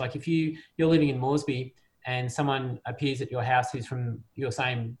expect. Like if you're living in Moresby and someone appears at your house who's from your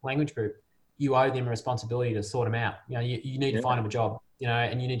same language group, you owe them a responsibility to sort them out. You need to find them a job,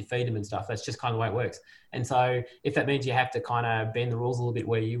 and you need to feed them and stuff. That's just kind of the way it works. And so if that means you have to kind of bend the rules a little bit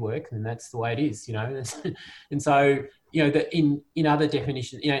where you work, then that's the way it is, And so, in other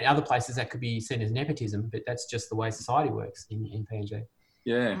definitions, in other places that could be seen as nepotism, but that's just the way society works in PNG.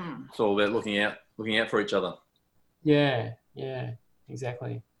 Yeah, it's all about looking out for each other. Yeah,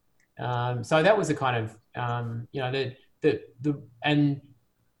 exactly. So that was a kind of,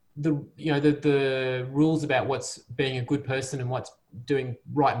 the rules about what's being a good person and what's doing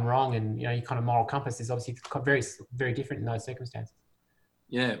right and wrong, and your kind of moral compass is obviously very, very different in those circumstances.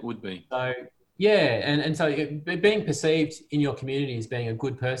 Yeah, it would be. So yeah, and so being perceived in your community as being a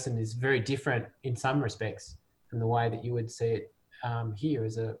good person is very different in some respects from the way that you would see it here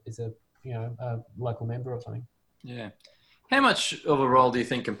as a a local member or something. Yeah. How much of a role do you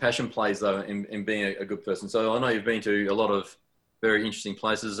think compassion plays, though, in being a good person? So I know you've been to a lot of very interesting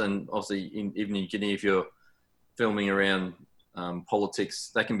places, and obviously even in Guinea, if you're filming around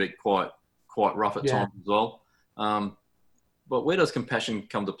politics, that can be quite rough at times as well. But where does compassion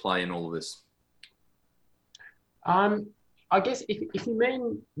come to play in all of this? I guess if you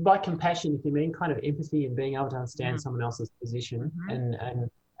mean by compassion, if you mean kind of empathy and being able to understand someone else's position, and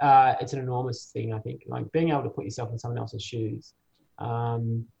it's an enormous thing, I think, like being able to put yourself in someone else's shoes,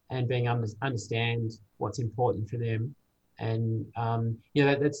 and being able to understand what's important for them, and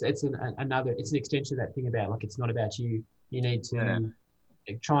it's an extension of that thing about, like, it's not about you. You need to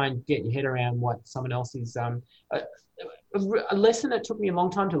try and get your head around what someone else is. A lesson that took me a long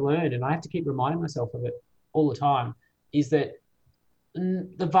time to learn, and I have to keep reminding myself of it all the time, is that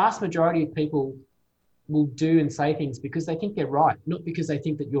the vast majority of people will do and say things because they think they're right, not because they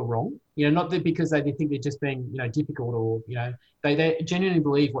think that you're wrong. Not that because they think they're just being, difficult, or, they genuinely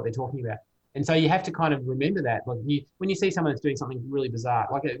believe what they're talking about. And so you have to kind of remember that. Like, when you see someone that's doing something really bizarre,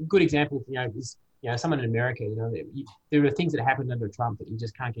 like a good example, is, someone in America, there are things that happened under Trump that you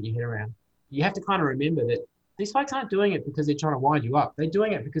just can't get your head around. You have to kind of remember that these folks aren't doing it because they're trying to wind you up. They're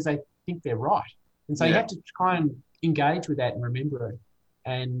doing it because they think they're right. And so you have to try and engage with that and remember it.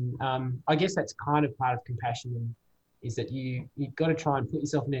 And I guess that's kind of part of compassion, is that you've got to try and put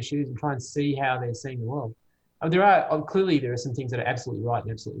yourself in their shoes and try and see how they're seeing the world. Clearly there are some things that are absolutely right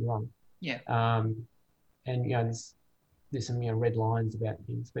and absolutely wrong. Yeah. And there's some red lines about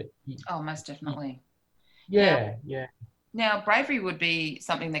things, but most definitely. Yeah. Now, bravery would be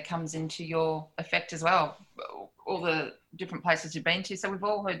something that comes into your effect as well. All the different places you've been to. So we've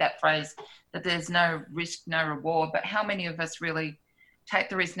all heard that phrase that there's no risk, no reward. But how many of us really take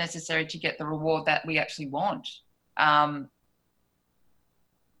the risk necessary to get the reward that we actually want? I'm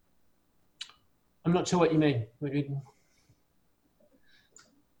not sure what you mean.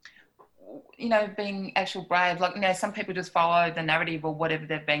 Being actual brave. Like, some people just follow the narrative or whatever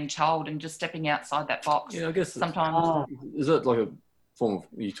they're being told, and just stepping outside that box. Yeah, I guess sometimes. Is it like a form of,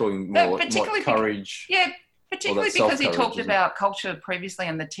 you're talking more like courage? Particularly because he talked about culture previously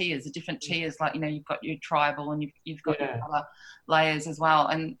and the tiers, the different tiers. Like, you've got your tribal and you've got your other layers as well.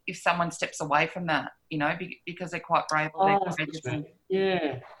 And if someone steps away from that, because they're quite brave or they're courageous.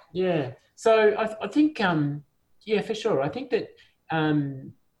 Yeah. So I think, for sure. I think that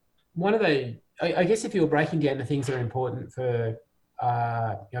one of the, I guess if you're breaking down the things that are important for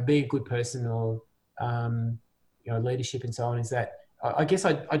being a good person, or leadership and so on, is that I guess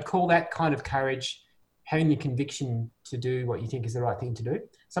I'd call that kind of courage having the conviction to do what you think is the right thing to do.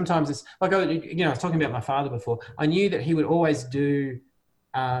 Sometimes it's like, I was talking about my father before. I knew that he would always do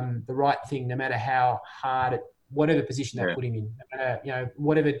the right thing, no matter how hard whatever position that put him in, no matter,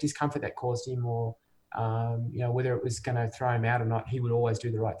 whatever discomfort that caused him, or whether it was going to throw him out or not, he would always do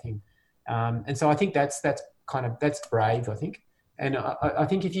the right thing. And so I think that's brave, I think. And I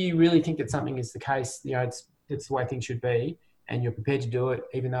think if you really think that something is the case, it's the way things should be, and you're prepared to do it,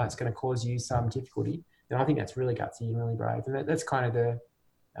 even though it's going to cause you some difficulty, then I think that's really gutsy and really brave. And that's kind of the,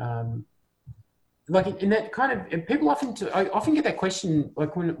 in that kind of, people I often get that question,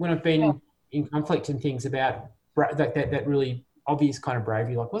 like when I've been in conflict and things, about that really obvious kind of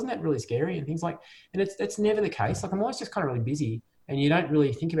bravery, like, wasn't that really scary and things like, and that's never the case. Like, I'm always just kind of really busy, and you don't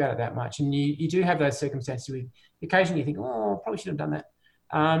really think about it that much. And you do have those circumstances with, occasionally you think, oh, I probably should have done that.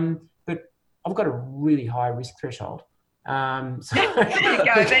 But I've got a really high risk threshold. There you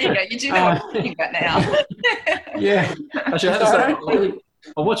go. You do know what I'm thinking about now. Yeah. Actually,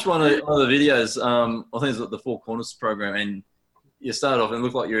 I watched one of the videos. I think it's the Four Corners program, and you start off and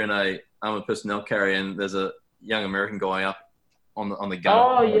look like you're in a armored personnel carrier, and there's a young American guy up on the gun.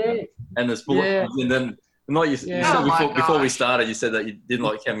 Oh yeah. And there's bullets, and then you said before we started, you said that you didn't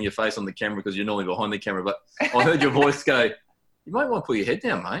like having your face on the camera because you're normally behind the camera. But I heard your voice go, "You might want to put your head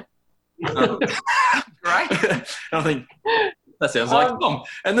down, mate." Right. I think that sounds like Tom.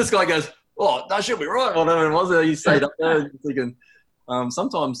 And this guy goes, "Oh, that should be right." Whatever it was, you stayed up there thinking.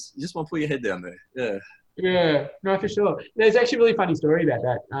 Sometimes you just want to put your head down there. Yeah. Yeah. No, for sure. There's actually a really funny story about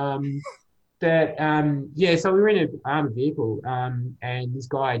that. So we were in an armored vehicle, and this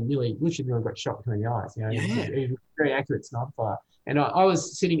guy literally got shot between the eyes. He was a very accurate sniper fire, and I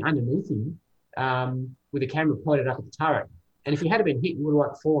was sitting underneath him with a camera pointed up at the turret. And if he had been hit, he would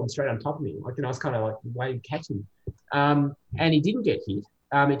have fallen straight on top of me. I was kind of waiting to catch him. And he didn't get hit.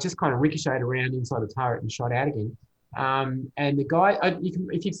 It just kind of ricocheted around inside the turret and shot out again. And the guy,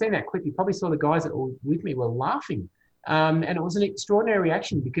 if you've seen that clip, you probably saw the guys that were with me were laughing. And it was an extraordinary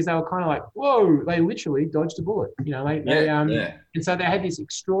reaction because they were kind of like, whoa, they literally dodged a bullet. And so they had this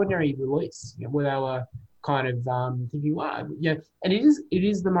extraordinary release, where they were kind of thinking, wow, yeah. And it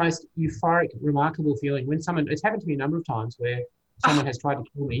is the most euphoric, remarkable feeling when it's happened to me a number of times where someone has tried to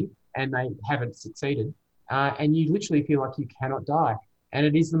kill me and they haven't succeeded. And you literally feel like you cannot die. And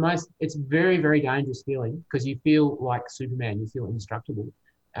it's very, very dangerous feeling because you feel like Superman, you feel indestructible.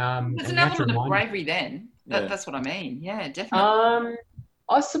 There's an element of bravery then. That's what I mean. Yeah, definitely.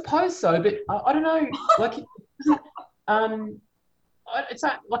 I suppose so, but I don't know. Like, it's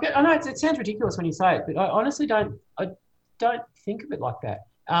not, like, I know it sounds ridiculous when you say it, but I honestly don't think of it like that.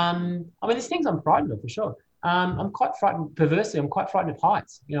 I mean, there's things I'm frightened of for sure. I'm quite frightened, perversely, I'm quite frightened of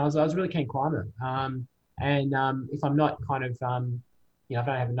heights. I was a really keen climber. And if I'm not kind of, if I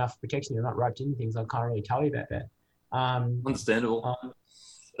don't have enough protection, I'm not roped into things, I can't really tell you about that. Understandable.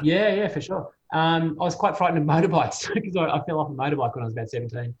 Yeah, for sure. I was quite frightened of motorbikes because I fell off a motorbike when I was about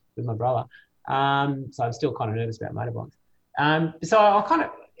 17 with my brother. So I'm still kind of nervous about motorbikes. So I kind of,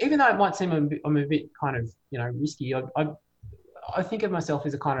 even though it might seem I'm a bit kind of, risky, I think of myself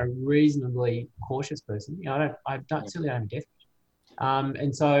as a kind of reasonably cautious person. I certainly don't have a death wish.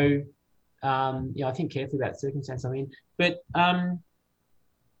 And so, I think carefully about the circumstance I'm in. But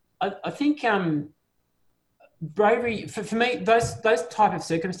I think bravery, for me, those type of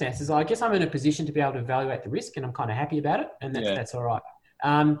circumstances, I guess I'm in a position to be able to evaluate the risk, and I'm kind of happy about it, and that's all right.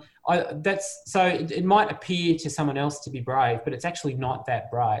 So it might appear to someone else to be brave, but it's actually not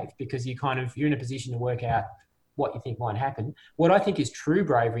that brave because you're in a position to work out what you think might happen. What I think is true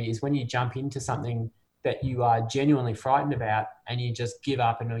bravery is when you jump into something that you are genuinely frightened about and you just give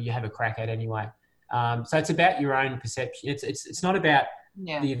up and you have a crack at anyway. So it's about your own perception. It's not about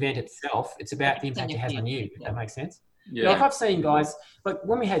the event itself. It's about the impact it has on you, if that makes sense. Yeah. Like I've seen guys, like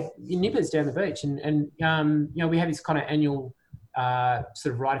when we had nippers down the beach and we have this kind of annual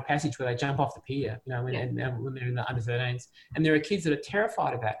sort of rite of passage where they jump off the pier, when they're in the under 13s, and there are kids that are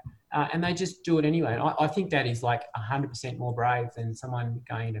terrified of that, and they just do it anyway. And I think that is like 100% more brave than someone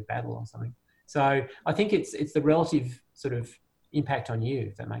going into battle or something. So I think it's the relative sort of impact on you,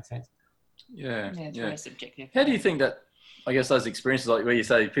 if that makes sense. Yeah, it's very subjective. How do you think that, I guess, those experiences, like where you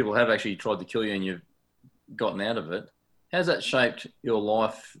say people have actually tried to kill you and you've gotten out of it, how's that shaped your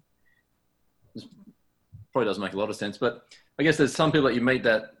life? This probably doesn't make a lot of sense, but I guess there's some people that you meet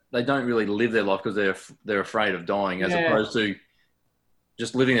that they don't really live their life because they're afraid of dying, as opposed to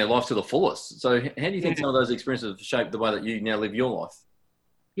just living their life to the fullest. So how do you think some of those experiences have shaped the way that you now live your life?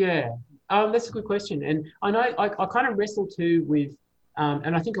 Yeah, that's a good question. And I know I kind of wrestle too with,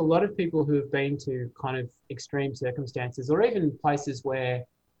 and I think a lot of people who have been to kind of extreme circumstances or even places where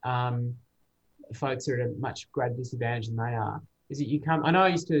folks are at a much greater disadvantage than they are, is that you come,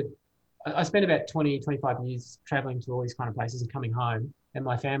 I spent about 20, 25 years traveling to all these kind of places and coming home, and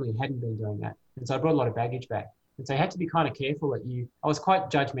my family hadn't been doing that. And so I brought a lot of baggage back. And so you had to be kind of careful that I was quite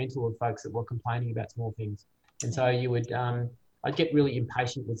judgmental of folks that were complaining about small things. And so you would, I'd get really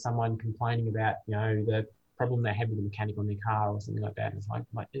impatient with someone complaining about, the problem they had with the mechanic on their car or something like that. And it's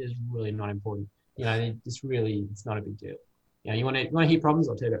like it is really not important. It's not a big deal. You want to hear problems,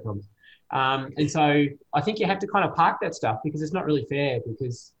 I'll tell you about problems. And so I think you have to kind of park that stuff because it's not really fair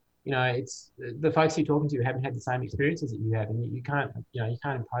because, it's the folks you're talking to haven't had the same experiences that you have, and you can't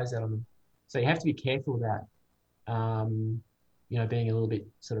impose that on them. So you have to be careful about, being a little bit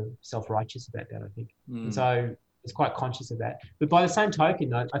sort of self-righteous about that, I think. And so it's quite conscious of that. But by the same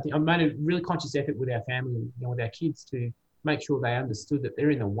token, I think I made a really conscious effort with our family, with our kids, to make sure they understood that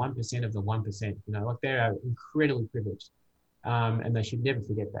they're in the 1% of the 1%. Like they are incredibly privileged, and they should never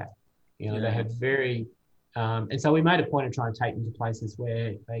forget that. They have very, and so we made a point of trying to take them to places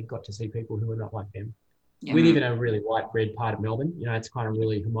where they got to see people who are not like them. Yeah. We live in a really white bread part of Melbourne. It's kind of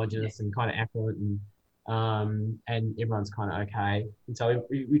really homogenous and kind of affluent, and everyone's kind of okay. And so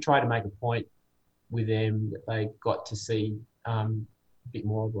we try to make a point with them that they got to see a bit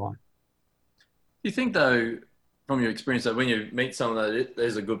more of life. Do you think, though, from your experience, that when you meet someone that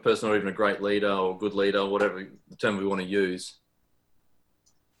is a good person or even a great leader or good leader, or whatever the term we want to use,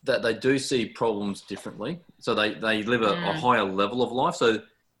 that they do see problems differently? So they live a higher level of life. So,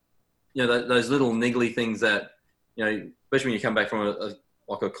 those little niggly things that, especially when you come back from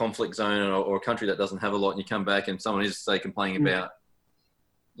a conflict zone or a country that doesn't have a lot, and you come back and someone is, say, complaining about,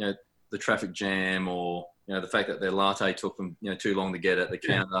 the traffic jam or, the fact that their latte took them, too long to get at the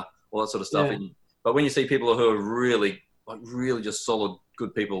counter, all that sort of stuff. Yeah. But when you see people who are really just solid,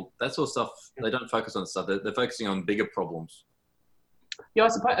 good people, that sort of stuff, they don't focus on stuff. They're focusing on bigger problems. Yeah, I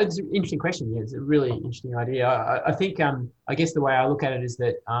suppose it's an interesting question. Yeah, it's a really interesting idea. I think, I guess the way I look at it is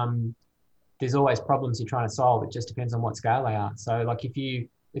that there's always problems you're trying to solve. It just depends on what scale they are. So, like, if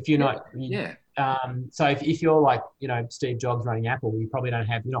you're not, so if you're like, Steve Jobs running Apple, you're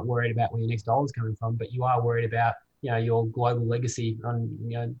not worried about where your next dollar's coming from, but you are worried about, your global legacy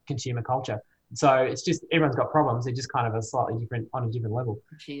on, consumer culture. So it's just, everyone's got problems. They're just kind of on a different level.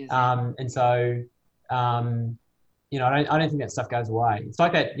 And so, I don't think that stuff goes away. It's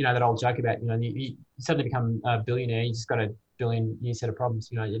like that, that old joke about, you suddenly become a billionaire, you just got a billion new set of problems.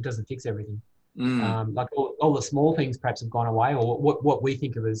 It doesn't fix everything. Like all the small things perhaps have gone away, or what we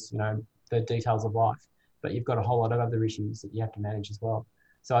think of as, the details of life, but you've got a whole lot of other issues that you have to manage as well.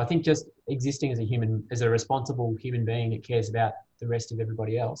 So I think just existing as a responsible human being that cares about the rest of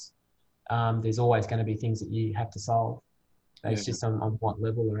everybody else, there's always going to be things that you have to solve. It's just on what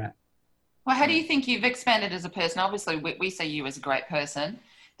level they're at. Well, how do you think you've expanded as a person? Obviously, we see you as a great person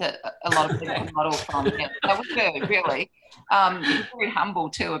that a lot of people model from. So we do, really. You're very humble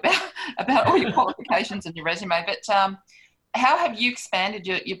too about all your qualifications and your resume. But how have you expanded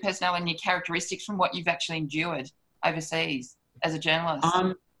your personality and your characteristics from what you've actually endured overseas as a journalist?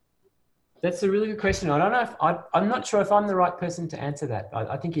 That's a really good question. I don't know if I'm not sure if I'm the right person to answer that.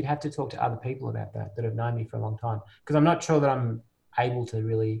 I think you'd have to talk to other people about that have known me for a long time, because I'm not sure that I'm able to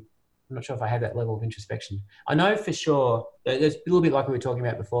really. I'm not sure if I have that level of introspection. I know for sure that it's a little bit like we were talking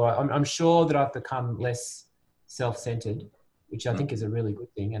about before. I'm sure that I've become less self-centered, which I think is a really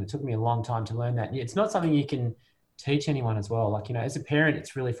good thing. And it took me a long time to learn that. It's not something you can teach anyone as well. Like, as a parent,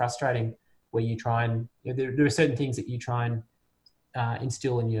 it's really frustrating where you try and, there are certain things that you try and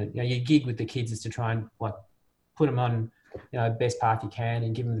instill in your gig with the kids is to try and like put them on, best path you can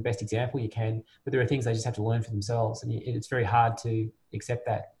and give them the best example you can. But there are things they just have to learn for themselves. And it's very hard to accept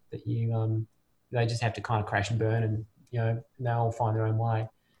that they just have to kind of crash and burn and, they'll all find their own way.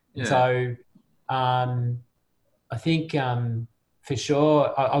 Yeah. So I think for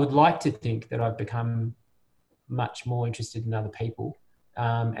sure, I would like to think that I've become much more interested in other people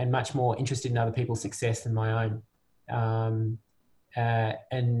and much more interested in other people's success than my own.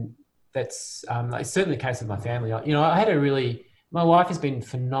 And that's it's certainly the case with my family. My wife has been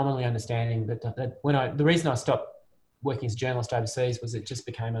phenomenally understanding, but the reason I stopped working as a journalist overseas was it just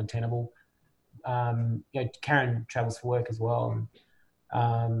became untenable. Karen travels for work as well,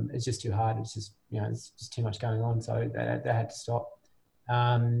 and it's just too hard. It's just it's just too much going on, so they had to stop.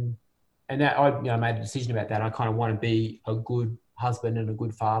 And that I made a decision about that. I kind of want to be a good husband and a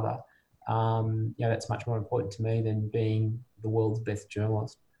good father. That's much more important to me than being the world's best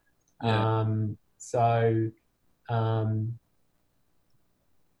journalist. Yeah.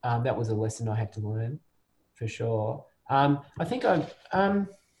 That was a lesson I had to learn for sure. I think I've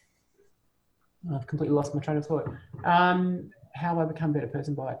completely lost my train of thought. How have I become a better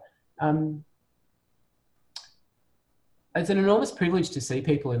person by it? It's an enormous privilege to see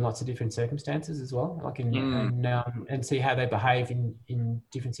people in lots of different circumstances as well, like and see how they behave in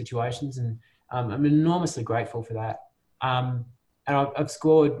different situations. And I'm enormously grateful for that. And I've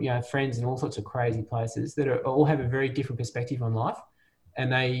scored, friends in all sorts of crazy places that all have a very different perspective on life, and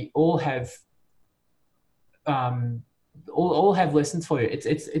they all have all have lessons for you.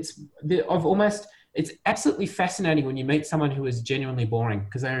 It's absolutely fascinating when you meet someone who is genuinely boring,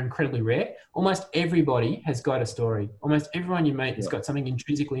 because they're incredibly rare. Almost everybody has got a story. Almost everyone you meet has got something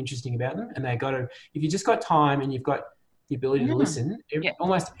intrinsically interesting about them, and if you just got time and you've got the ability to listen,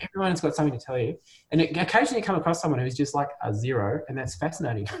 almost everyone's got something to tell you. And occasionally you come across someone who's just like a zero, and that's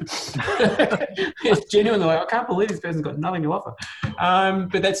fascinating. It's genuinely like, I can't believe this person's got nothing to offer.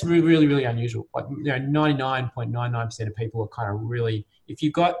 But that's really, really, really unusual. Like 99.99% of people are kind of really, if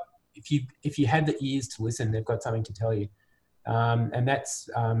you had the ears to listen, they've got something to tell you. And that's,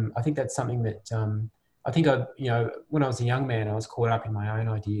 I think that's something that, I think when I was a young man, I was caught up in my own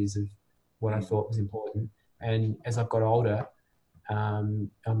ideas of what I thought was important. And as I've got older, I'm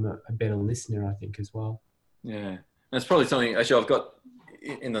a better listener, I think, as well. Yeah. That's probably something, actually, I've got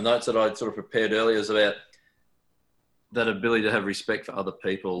in the notes that I'd sort of prepared earlier is about that ability to have respect for other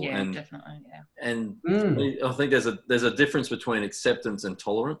people. Yeah, and definitely, yeah. And I think there's a difference between acceptance and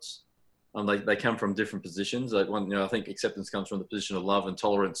tolerance. They come from different positions. I think acceptance comes from the position of love, and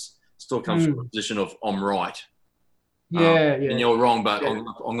tolerance still comes from the position of I'm right. And you're wrong, but I'm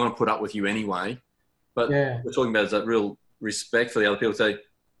going to put up with you anyway. But we're talking about is that real respect for the other people. Say,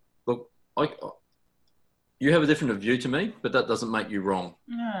 look, you have a different view to me, but that doesn't make you wrong.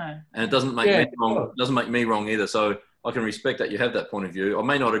 No. And it doesn't make me wrong. It doesn't make me wrong either. So I can respect that you have that point of view. I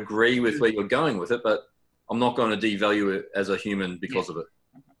may not agree with where you're going with it, but I'm not going to devalue it as a human because of it.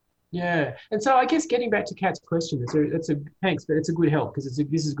 Yeah, and so I guess getting back to Kat's question, thanks, but it's a good help because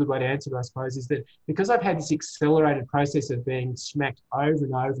this is a good way to answer it, I suppose, is that because I've had this accelerated process of being smacked over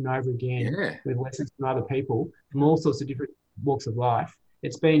and over and over again with lessons from other people from all sorts of different walks of life,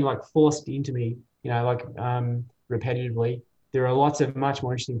 it's been like forced into me, repetitively. There are lots of much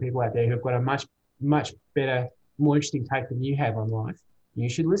more interesting people out there who've got a much better, more interesting take than you have on life. You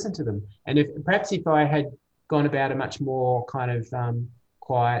should listen to them. And if I had gone about a much more kind of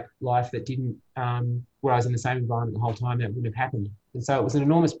quiet life that didn't, where I was in the same environment the whole time, that wouldn't have happened. And so it was an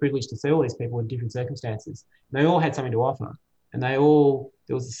enormous privilege to see all these people in different circumstances. And they all had something to offer, and there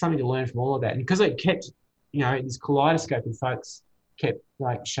was something to learn from all of that. And because it kept, this kaleidoscope of folks kept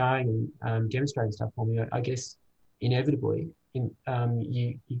like showing and demonstrating stuff for me, I guess inevitably,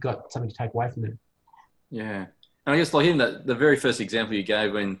 you got something to take away from it. Yeah, and I guess like in the very first example you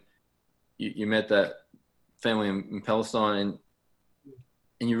gave when you met that family in Palestine,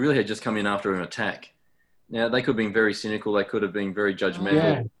 and you really had just come in after an attack. Now, they could have been very cynical. They could have been very judgmental.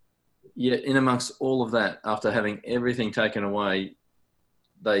 Yeah. Yet in amongst all of that, after having everything taken away,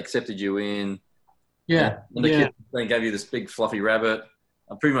 they accepted you in. Yeah. And the kids, they gave you this big fluffy rabbit.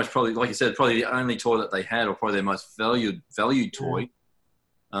 Pretty much probably, like you said, probably the only toy that they had, or probably their most valued toy.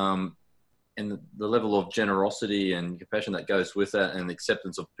 And the level of generosity and compassion that goes with that, and the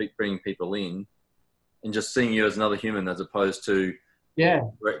acceptance of bringing people in, and just seeing you as another human as opposed to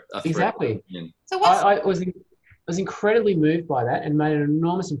exactly. So I was incredibly moved by that, and made an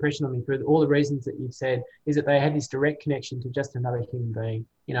enormous impression on me for all the reasons that you've said. Is that they had this direct connection to just another human being,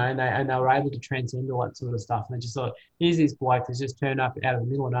 and they were able to transcend all that sort of stuff. And they just thought, here's this bloke that's just turned up out of the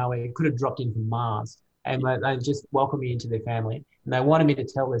middle of nowhere. He could have dropped in from Mars, and they just welcomed me into their family, and they wanted me to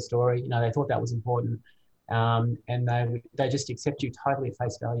tell their story. They thought that was important. And they just accept you totally at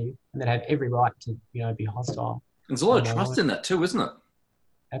face value, and they have every right to be hostile. There's a lot of trust in that too, isn't it?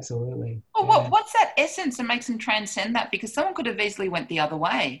 Absolutely. Well, what's that essence that makes them transcend that? Because someone could have easily went the other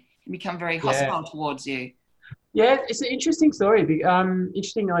way and become very hostile towards you. Yeah, it's an interesting story.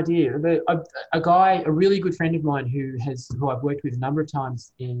 Interesting idea. A really good friend of mine who I've worked with a number of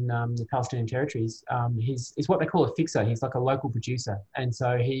times in the Palestinian Territories. He's what they call a fixer. He's like a local producer, and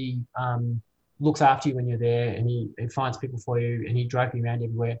so he looks after you when you're there, and he finds people for you, and he drove me around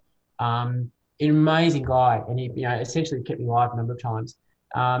everywhere. An amazing guy, and he essentially kept me alive a number of times.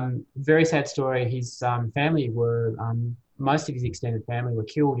 Very sad story. His family were most of his extended family were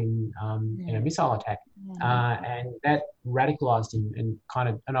killed in a missile attack, and that radicalized him,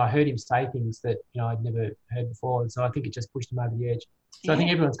 and I heard him say things that I'd never heard before, and so I think it just pushed him over the edge. So I think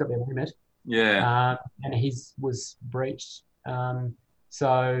everyone's got their limit. Yeah. And his was breached.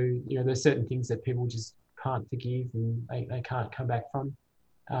 So there's certain things that people just can't forgive, and they can't come back from.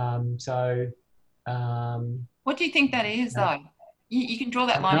 What do you think that is, though? You can draw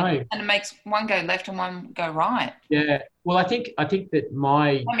that line, and it makes one go left and one go right. Yeah. Well, I think that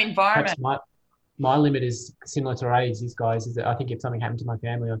my environment, my limit is similar to Ray's. These guys is that I think if something happened to my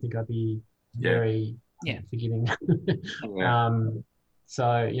family, I think I'd be very forgiving.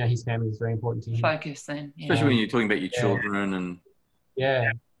 So his family is very important to him. Focus then, especially when you're talking about your children and.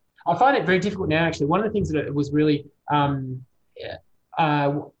 Yeah, I find it very difficult now. Actually, one of the things that was really I'm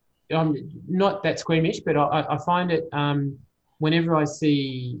not that squeamish, but I find it. Whenever I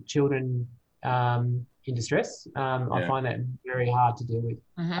see children in distress, I find that very hard to deal with.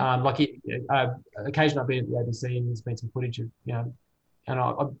 Occasionally I've been at the ABC and there's been some footage of,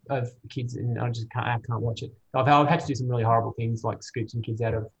 of kids, and I can't watch it. I've had to do some really horrible things, like scoop some kids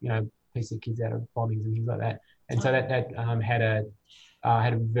out of, pieces of kids out of bombings and things like that. And so that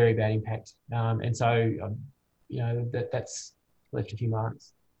had a very bad impact. And so, that's left a few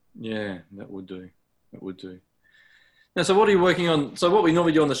marks. Yeah, that would do. Now, so what are you working on? So what we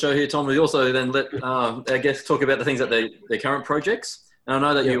normally do on the show here, Tom, we also then let our guests talk about the things that their current projects. And I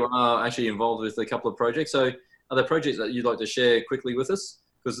know that you are actually involved with a couple of projects. So are there projects that you'd like to share quickly with us?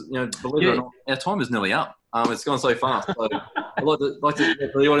 Because, believe it or not, our time is nearly up. It's gone so fast. So I'd like to let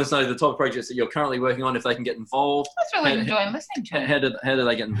the audience know the type of projects that you're currently working on, if they can get involved. That's really enjoying listening to. How do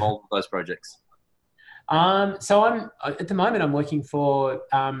they get involved with those projects? So at the moment I'm working for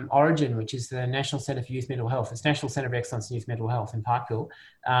Origin, which is the National Centre for Youth Mental Health. It's National Centre of Excellence in Youth Mental Health in Parkville,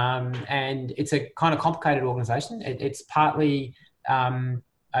 and it's a kind of complicated organisation. It's partly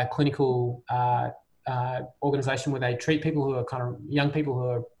a clinical organisation where they treat people who are kind of young people who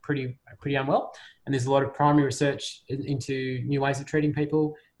are pretty unwell, and there's a lot of primary research into new ways of treating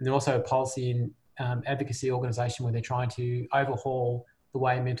people, and they're also a policy and advocacy organisation where they're trying to overhaul the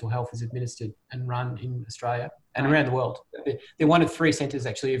way mental health is administered and run in Australia. and around the world. They're one of 3 centres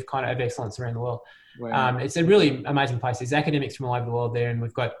actually of kind of excellence around the world. Wow. It's a really amazing place. There's academics from all over the world there, and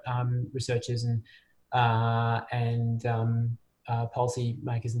we've got researchers and policy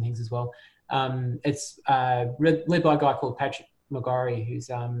makers and things as well. It's led by a guy called Patrick McGorry, he's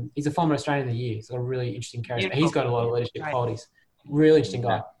a former Australian of the Year. He's got a really interesting character. He's got a lot of leadership qualities. Really interesting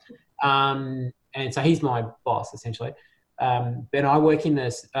guy. And so he's my boss essentially. Then I work in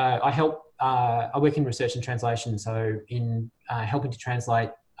this. I work in research and translation. So in helping to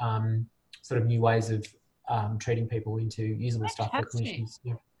translate sort of new ways of treating people into usable stuff for clinicians.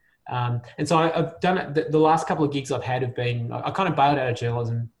 Yeah. And so I've done it. The last couple of gigs I've had have been. I kind of bailed out of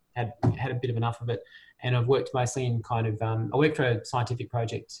journalism. Had a bit of enough of it, and I've worked mostly in kind of. I worked for a scientific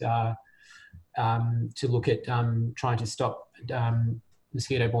project to look at trying to stop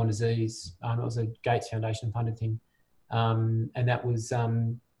mosquito-bourne disease. It was a Gates Foundation funded thing, and that was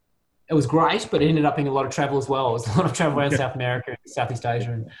it was great, but it ended up being a lot of travel as well. It was a lot of travel around South America, Southeast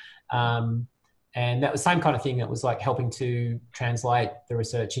Asia, and that was the same kind of thing. That was like helping to translate the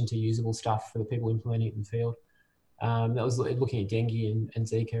research into usable stuff for the people implementing it in the field. That was looking at dengue and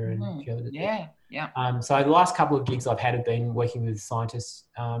Zika and a few other things. So the last couple of gigs I've had have been working with scientists,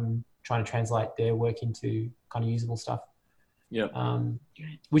 trying to translate their work into kind of usable stuff.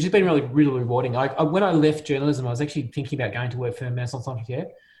 Which has been really, really rewarding. When I left journalism, I was actually thinking about going to work for Médecins Sans Frontières,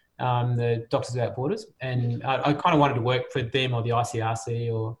 the Doctors Without Borders, and I kind of wanted to work for them or the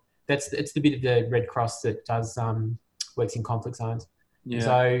ICRC, or it's the bit of the Red Cross that does works in conflict zones.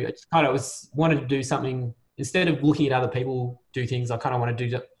 So it's kind of wanted to do something. Instead of looking at other people do things, I kind of want to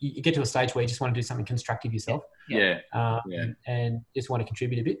do. You get to a stage where you just want to do something constructive yourself. And just want to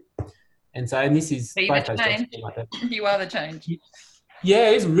contribute a bit. And this is both those jobs like that. You are the change. Yeah,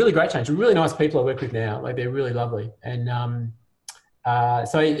 it's a really great change. Really nice people I work with now. Like they're really lovely. And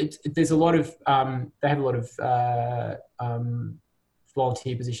there's a lot of they have a lot of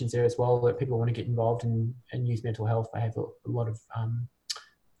volunteer positions there as well that people want to get involved in and use mental health. They have a lot of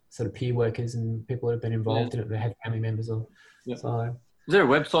sort of peer workers and people that have been involved in it. They have family members. So, is there a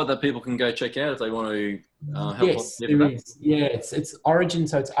website that people can go check out if they want to help? Yes, there is. Yeah, it's Origin.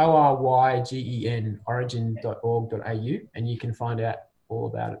 So it's ORYGEN, origin.org.au, and you can find out all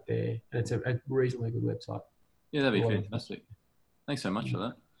about it there. And it's a reasonably good website. Yeah, that'd be fantastic. Thanks so much for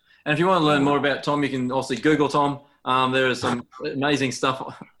that. And if you want to learn more about Thom, you can also Google Thom. There is some amazing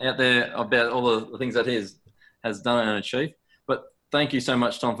stuff out there about all the things that he has done and achieved. But thank you so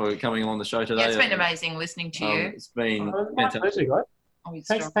much, Thom, for coming along the show today. Yeah, it's been amazing listening to you. It's been fantastic.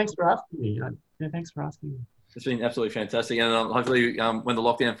 Thanks for asking me. Yeah, thanks for asking me. It's been absolutely fantastic. And hopefully when the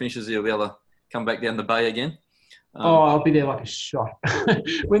lockdown finishes, you'll be able to come back down the bay again. I'll be there like a shot.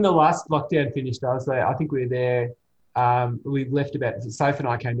 When the last lockdown finished, I was there. I think we were there. We left Soph and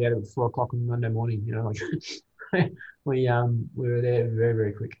I came down at 4 o'clock on Monday morning. We were there very,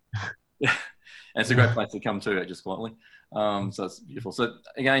 very quick. Yeah, and it's a great place to come to, just quietly. So it's beautiful. So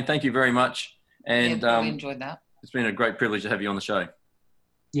again, thank you very much. And really enjoyed that. It's been a great privilege to have you on the show.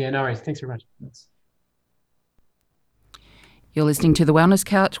 Yeah, no worries. Thanks very much. Thanks. You're listening to The Wellness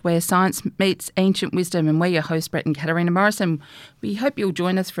Couch, where science meets ancient wisdom, and we're your hosts, Brett and Katarina Morrison. We hope you'll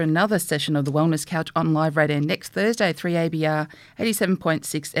join us for another session of The Wellness Couch on live radio next Thursday, 3ABR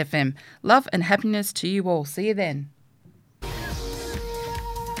 87.6 FM. Love and happiness to you all. See you then.